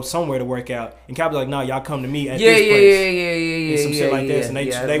to go somewhere to work out, and Cap was like, "No, y'all come to me at this place." And some shit like this, and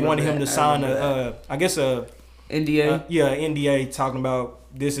they wanted him to sign a NDA. NDA talking about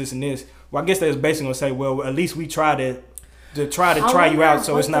this, and this. Well, I guess they was basically gonna say, well, at least we try to try you out,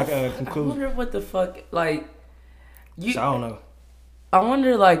 so it's not conclude. I wonder what the fuck like. So I don't know. I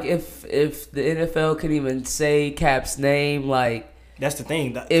wonder like if the NFL could even say Cap's name, like. That's the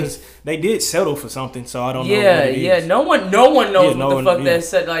thing, because they did settle for something, so I don't know. Yeah, what it is. No one knows what the fuck yeah. that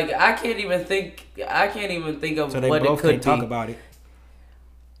said. Like, I can't even think of So they what both it could can't talk be. about it.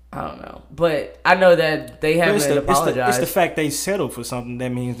 I don't know, but I know that they haven't apologized. It's the fact they settled for something that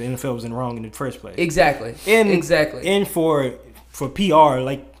means the NFL was in wrong in the first place. Exactly. And for PR,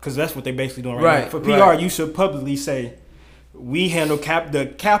 like, because that's what they're basically doing right now. For PR, you should publicly say, we handle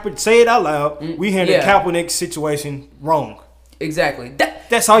say it out loud. We handle Kaepernick's situation wrong. Exactly.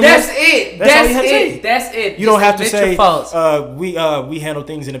 That's all. That's it. You don't have to say false. we handle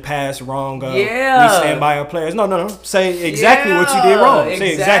things in the past wrong. We Yeah. stand by our players. No. Say exactly what you did wrong.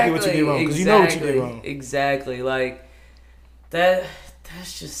 Say exactly what you did wrong because you know what you did wrong. Exactly. Like that.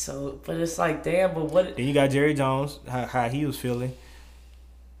 That's just so. But it's like, damn. But what? Then you got Jerry Jones. How he was feeling.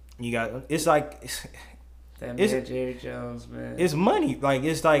 You got. It's like. That man, Jerry Jones, man. It's money. Like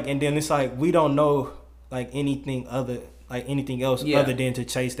it's like, and then it's like we don't know like anything else other than to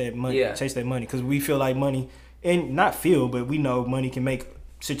chase that money. Chase that money because we feel like money, and not feel, but we know money can make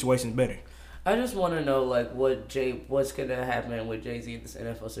situations better. I just want to know like what's gonna happen with Jay-Z in this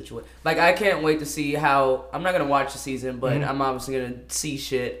NFL situation. Like I can't wait to see how. I'm not gonna watch the season, but I'm obviously gonna see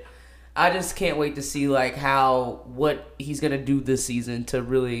shit. I just can't wait to see like what he's gonna do this season to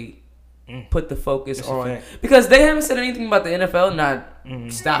really put the focus on, because they haven't said anything about the NFL not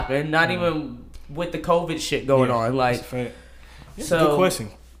stopping, not even with the COVID shit going on. Like, it's a good question,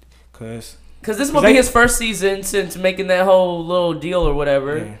 cause Because this will be his first season since making that whole little deal or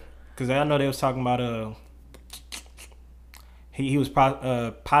whatever. Yeah. Because I know they was talking about he was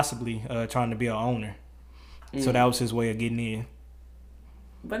possibly trying to be an owner. So that was his way of getting in.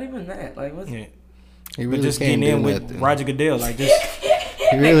 But even that, like, what's He really but just can't getting in do with nothing. Roger Goodell, like just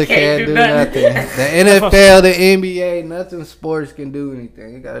He really can't do nothing. The NFL, the NBA, nothing sports can do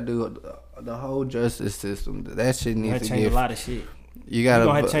anything. You gotta do the whole justice system. That shit you needs gotta to change get. a lot of shit. You You're gotta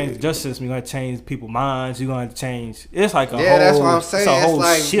gonna have to change the justice system. You're gonna have to change people's minds. You're gonna have to change. It's like a whole. that's what I'm saying. It's a whole It's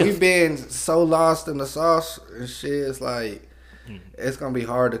like shift. we've been so lost in the sauce and shit. It's like it's gonna be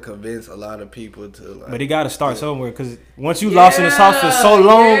hard to convince a lot of people to like. But it got to start somewhere because once you lost in the sauce for so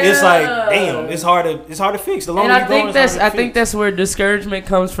long, it's like damn, it's hard to fix. The longer And you I go, think it's harder to I fix. think that's where discouragement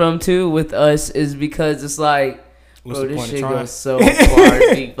comes from too with us, is because it's like, What's bro, the this point of shit trying? goes so far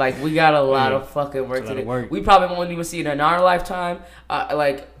deep. Like, we got a lot of fucking work It's a to lot do. of work. We probably won't even see it in our lifetime.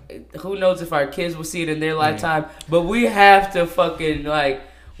 Like, who knows if our kids will see it in their lifetime? But we have to fucking, like,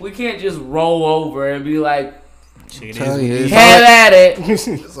 we can't just roll over and be like, Shit, Tell it you, is it's have at it.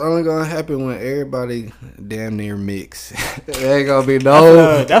 It's only gonna happen when everybody damn near mix. There ain't gonna be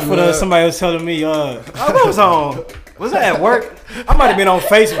no. That's what somebody was telling me. I was on. Was that at work? I might have been on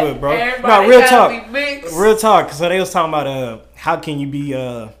Facebook, bro. Everybody No, real gotta talk. be mixed. Real talk. So they was talking about how can you be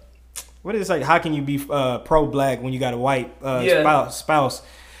what is it like? How can you be pro black when you got a white spouse?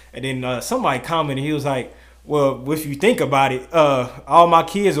 And then somebody commented. He was like, "Well, if you think about it, all my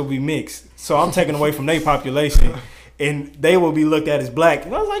kids will be mixed. So I'm taking away from their population." And they will be looked at as black.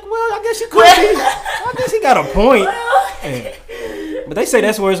 And I was like, well, I guess you could be. I guess he got a point. Yeah. But they say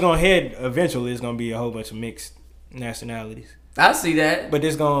that's where it's going to head eventually. It's going to be a whole bunch of mixed nationalities. I see that. But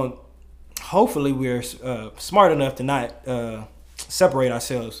it's going to, hopefully we're smart enough to not separate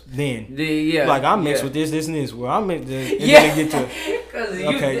ourselves then. Like, I'm mixed with this, and this. Well, I'm mixed. Get to, Because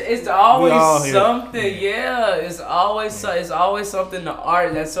okay, it's we all always here. something. Yeah, it's always something to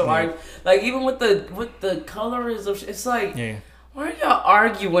art that's so art. Like, even with the colorism, it's like, why are y'all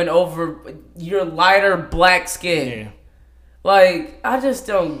arguing over your lighter black skin? Yeah. Like, I just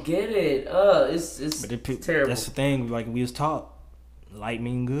don't get it. It's terrible. That's the thing. Like, we was taught, light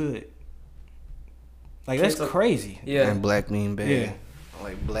mean good. Like, that's crazy. Yeah. And black mean bad. Yeah.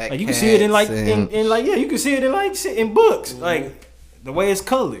 Like black. Like, you can see it in like cats in like you can see it in like shit in books, like the way it's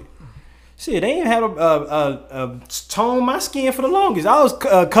colored. Shit, they ain't had a tone my skin for the longest. I was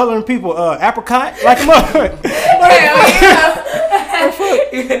coloring people apricot like a mother.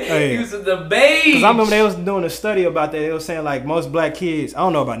 Using the beige. Because I remember they was doing a study about that. They was saying like most black kids. I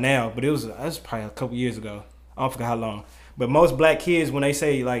don't know about now, but that's probably a couple years ago. I don't forget how long. But most black kids, when they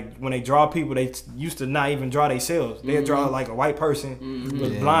say like when they draw people, they used to not even draw themselves. They'd draw like a white person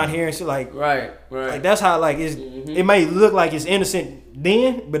with blonde hair and shit. Like right. Like that's how like it's. It may look like it's innocent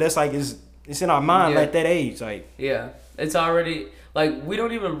then, but that's like it's in our mind like that age. Like it's already like we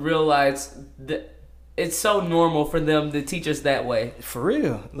don't even realize that it's so normal for them to teach us that way. For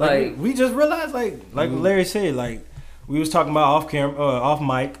real, like we just realized like Larry said, like we was talking about off camera, off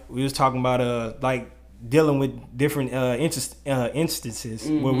mic. We was talking about like dealing with different instances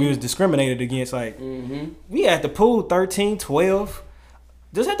where we was discriminated against. Like we at the pool 13, 12,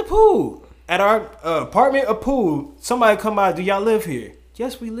 just at the pool at our apartment, a pool. Somebody come out. Do y'all live here?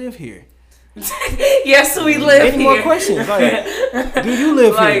 Yes, we live here. Yes, we live here. Any more questions? Like, do you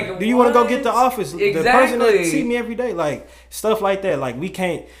live here? Do you want to go get the office? Exactly. The person that see me every day, like stuff like that. Like we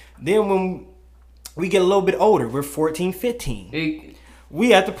can't. Then when we get a little bit older, we're 14, 15.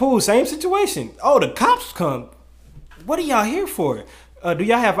 We at the pool, same situation. Oh, the cops come. What are y'all here for? Do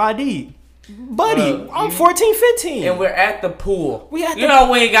y'all have ID? Buddy, I'm 14, 15. And we're at the pool. We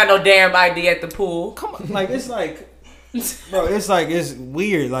ain't got no damn ID at the pool. Come on. Like, it's like, bro, it's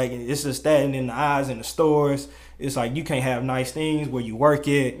weird. Like, it's just standing in the eyes in the stores. It's like, you can't have nice things where you work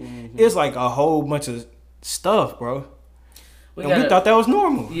it. It's like a whole bunch of stuff, bro. We thought that was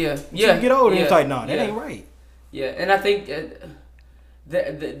normal. Yeah. Until you get older, it's like, nah, that ain't right. Yeah, and I think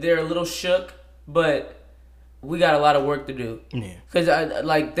they're a little shook, but we got a lot of work to do. Yeah, because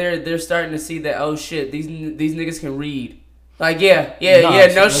they're starting to see that, oh shit, these niggas can read. Like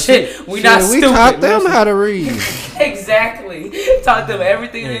no shit, we not stupid. We taught them how to read. Exactly, taught them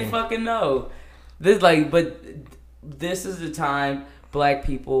everything they fucking know. But this is the time, black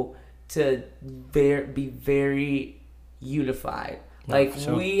people, to be very unified. Like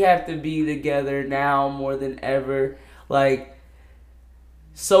we have to be together now more than ever. Like,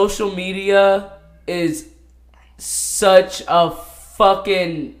 social media is such a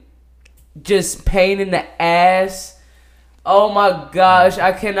fucking just pain in the ass Oh my gosh,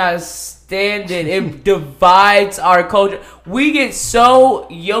 I cannot stand it. It divides our culture. We get so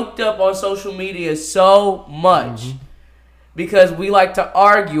yoked up on social media so much because we like to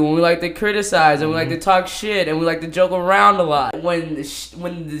argue and we like to criticize and we like to talk shit and we like to joke around a lot. When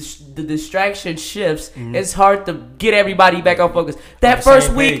the distraction shifts, it's hard to get everybody back on focus. That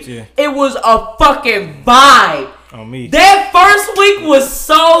first week, it was a fucking vibe. On me. That first week was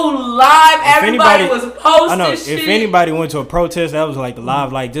so live. Everybody was posting I know. shit. If anybody went to a protest, that was like the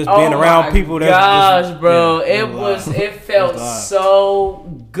live, like just being around people. Gosh, bro, it felt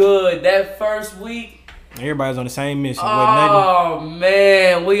so good. That first week, everybody's on the same mission. Oh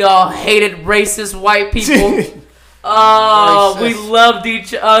man, we all hated racist white people. We loved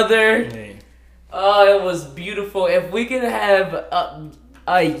each other. Yeah. Oh, it was beautiful. If we could have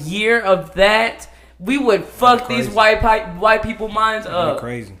a year of that, we would fuck these white people minds up.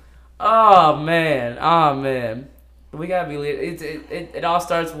 Crazy. Oh man. We gotta be lit. It all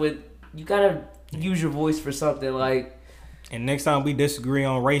starts with you gotta use your voice for something like. And next time we disagree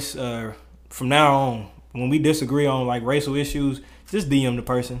on race, from now on, when we disagree on like racial issues, just DM the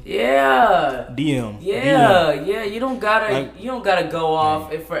person. Yeah. DM. Yeah. You don't gotta go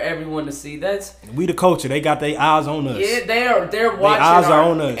off for everyone to see. That's we the culture. They got their eyes on us. Yeah, they're watching. Their eyes are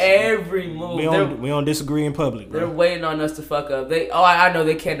on us. Every move. We don't disagree in public. Bro. They're waiting on us to fuck up. I know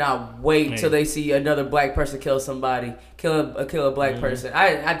they cannot wait till they see another black person kill somebody, kill a black person.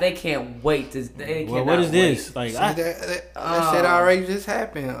 They can't wait to. What is this? Like that shit already just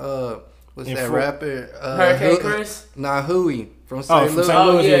happened. What's that rapper? Hurricane Chris? Nah, Huey from St. Louis.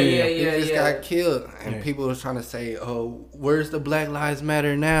 Oh yeah. He just got killed, and people was trying to say, "Oh, where's the Black Lives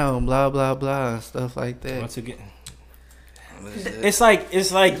Matter now?" Blah blah blah, and stuff like that. Once again, it's like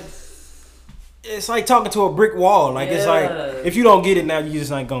talking to a brick wall. Like it's like if you don't get it now, you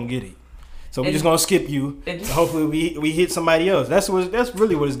just ain't gonna get it. So we're just gonna skip you. Hopefully we hit somebody else. That's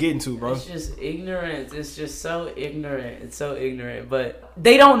really what it's getting to, bro. It's just ignorance. It's just so ignorant. It's so ignorant. But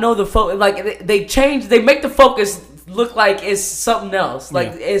they don't know the focus. Like they change. They make the focus look like it's something else.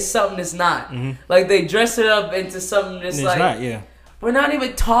 Like it's something it's not. Like they dress it up into something that's like. It's not. Yeah. We're not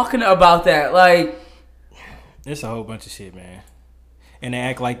even talking about that. Like. It's a whole bunch of shit, man. And they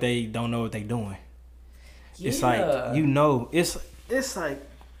act like they don't know what they doing. Yeah. It's like It's like.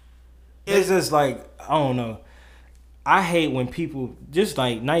 It's just like, I don't know. I hate when people, just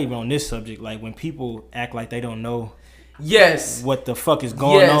like, not even on this subject, like when people act like they don't know what the fuck is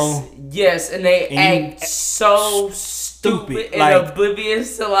going on. Yes, and they act so stupid and like,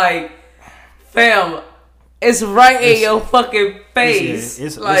 oblivious to like, fam, it's right in your fucking face.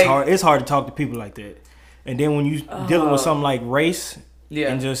 It's hard. It's hard to talk to people like that. And then when you dealing with something like race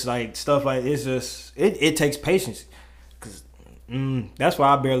and just like stuff like, it's just, it takes patience. That's why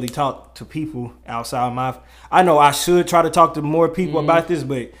I barely talk to people outside my. I know I should try to talk to more people about this,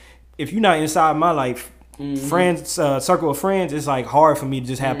 but if you're not inside my life, friends, circle of friends, it's like hard for me to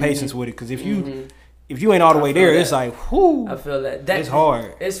just have patience with it. Because if you ain't all the way there, it's like, whoo. I feel that. It's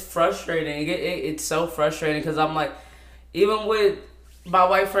hard. It's frustrating. It's so frustrating because I'm like, even with my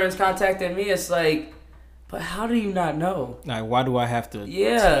white friends contacting me, it's like, but how do you not know? Like, why do I have to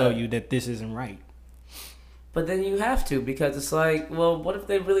tell you that this isn't right? But then you have to, because it's like, well, what if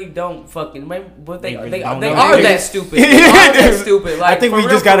they really don't fucking? What they are that stupid? They are that stupid. Like, I think we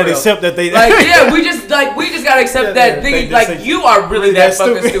just gotta accept that they. Like, we just gotta accept that. Like, you are really that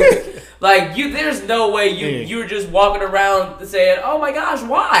fucking stupid. Like, there's no way you're just walking around saying, "Oh my gosh,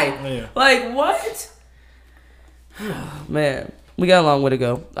 why?" Yeah. Like, what? Man, we got a long way to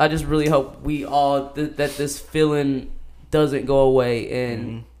go. I just really hope we all that this feeling doesn't go away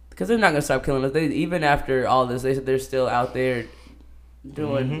and. Because they're not gonna stop killing us. Even after all this, they're still out there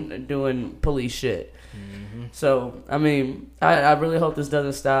doing police shit. So I mean, I really hope this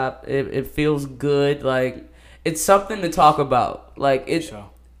doesn't stop. It feels good. Like it's something to talk about. Like it's. Sure.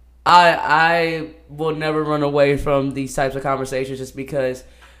 I will never run away from these types of conversations just because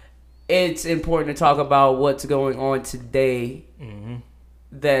it's important to talk about what's going on today.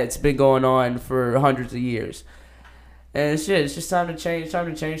 That's been going on for hundreds of years. And shit, it's just time to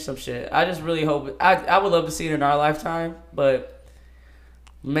change some shit. I just really hope I would love to see it in our lifetime, but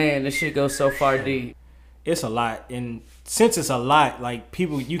man, this shit goes so far deep. It's a lot, and since it's a lot, like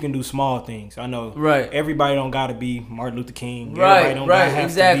people, you can do small things. I know, right? Everybody don't gotta be Martin Luther King. Right, everybody don't gotta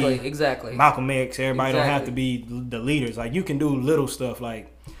have to be exactly. Malcolm X. Everybody don't have to be the leaders. Like you can do little stuff.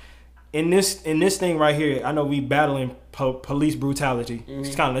 Like in this thing right here, I know we battling police brutality.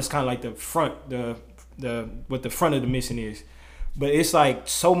 It's kind of like the front what the front of the mission is, but it's like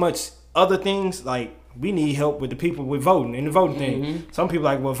so much other things. Like we need help with the people with voting and the voting thing. Some people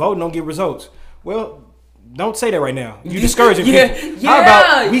like, well, voting don't get results. Well, don't say that right now. You discouraging Yeah, people. yeah, How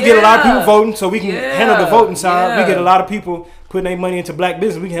about we get a lot of people yeah. voting so we can handle the voting side? Yeah. We get a lot of people putting their money into black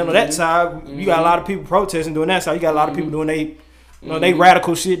business. We can handle that side. You got a lot of people protesting doing that side. You got a lot of people doing they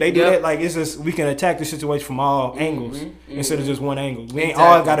radical shit. They do that. Like, it's just, we can attack the situation from all angles instead of just one angle. We ain't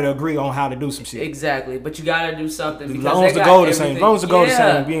all got to agree on how to do some shit. Exactly, but you gotta do something. As Because long they as the got goal the same. As everything. long as the goal the Yeah.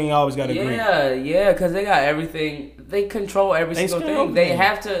 same, we ain't always got to agree. Yeah, because they got everything. They control every single control thing. They everything.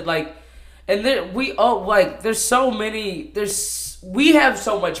 have to, like, and there's so many. We have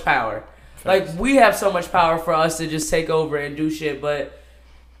so much power. Like, we have so much power for us to just take over and do shit, but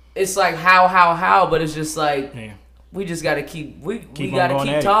it's like how, but it's just like Yeah. we just gotta keep on gotta going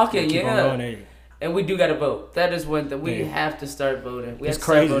keep at it. talking, Keep on going at it. and we do gotta vote. That is one thing we Yeah. have to start voting. We It's have to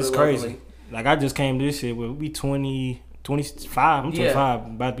start crazy. It's voting crazy. locally. Like, I just came to this shit with we 25. I'm 25,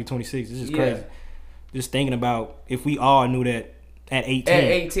 about to be 26. It's just Yeah. crazy. Just thinking about if we all knew that at 18. At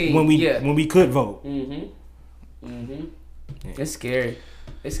 18, when we could vote. It's scary.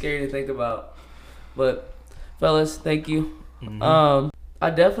 It's scary to think about. But fellas, thank you. I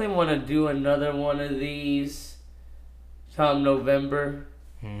definitely want to do another one of these come November,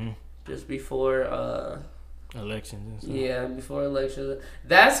 just before Elections and stuff. before elections.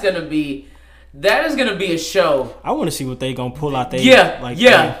 That is gonna be a show. I want to see what they gonna pull out. They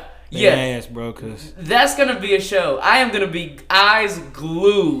ass, bro. Cause That's gonna be a show. I am gonna be eyes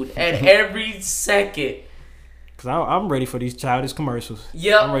glued at every second. I'm ready for these childish commercials.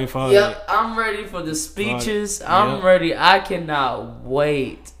 Yep. I'm ready for all Yep. that. I'm ready for the speeches. Yep. I'm ready. I cannot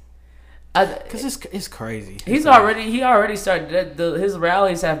wait. Cause it's crazy. He already started. His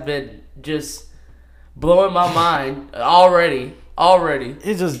rallies have been just blowing my mind already.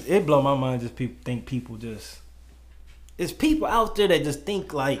 It blow my mind. Just people just. It's people out there that just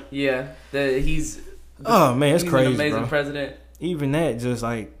think like. Yeah, he's. Oh man, it's he's crazy, an amazing bro. president. Even that, just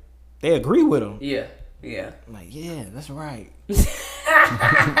like they agree with him. Yeah. Like, yeah, that's right.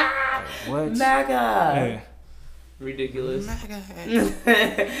 What? MAGA. Yeah. Ridiculous.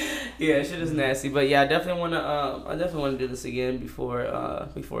 Yeah, shit is nasty. But yeah, I definitely want to do this again before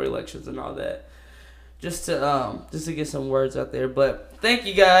elections and all that. Just to get some words out there. But thank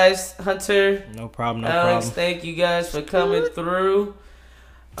you guys, Hunter. No problem. Alex, thank you guys for coming through.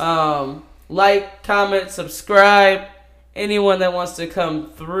 Like, comment, subscribe. Anyone that wants to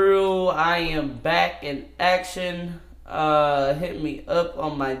come through, I am back in action. Hit me up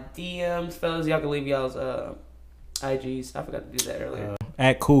on my DMs, fellas. Y'all can leave y'all's IGs. I forgot to do that earlier.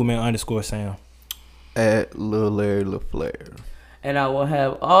 At coolman_Sam. At Lil Larry LaFleur. And I will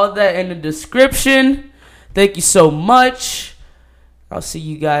have all that in the description. Thank you so much. I'll see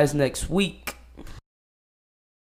you guys next week.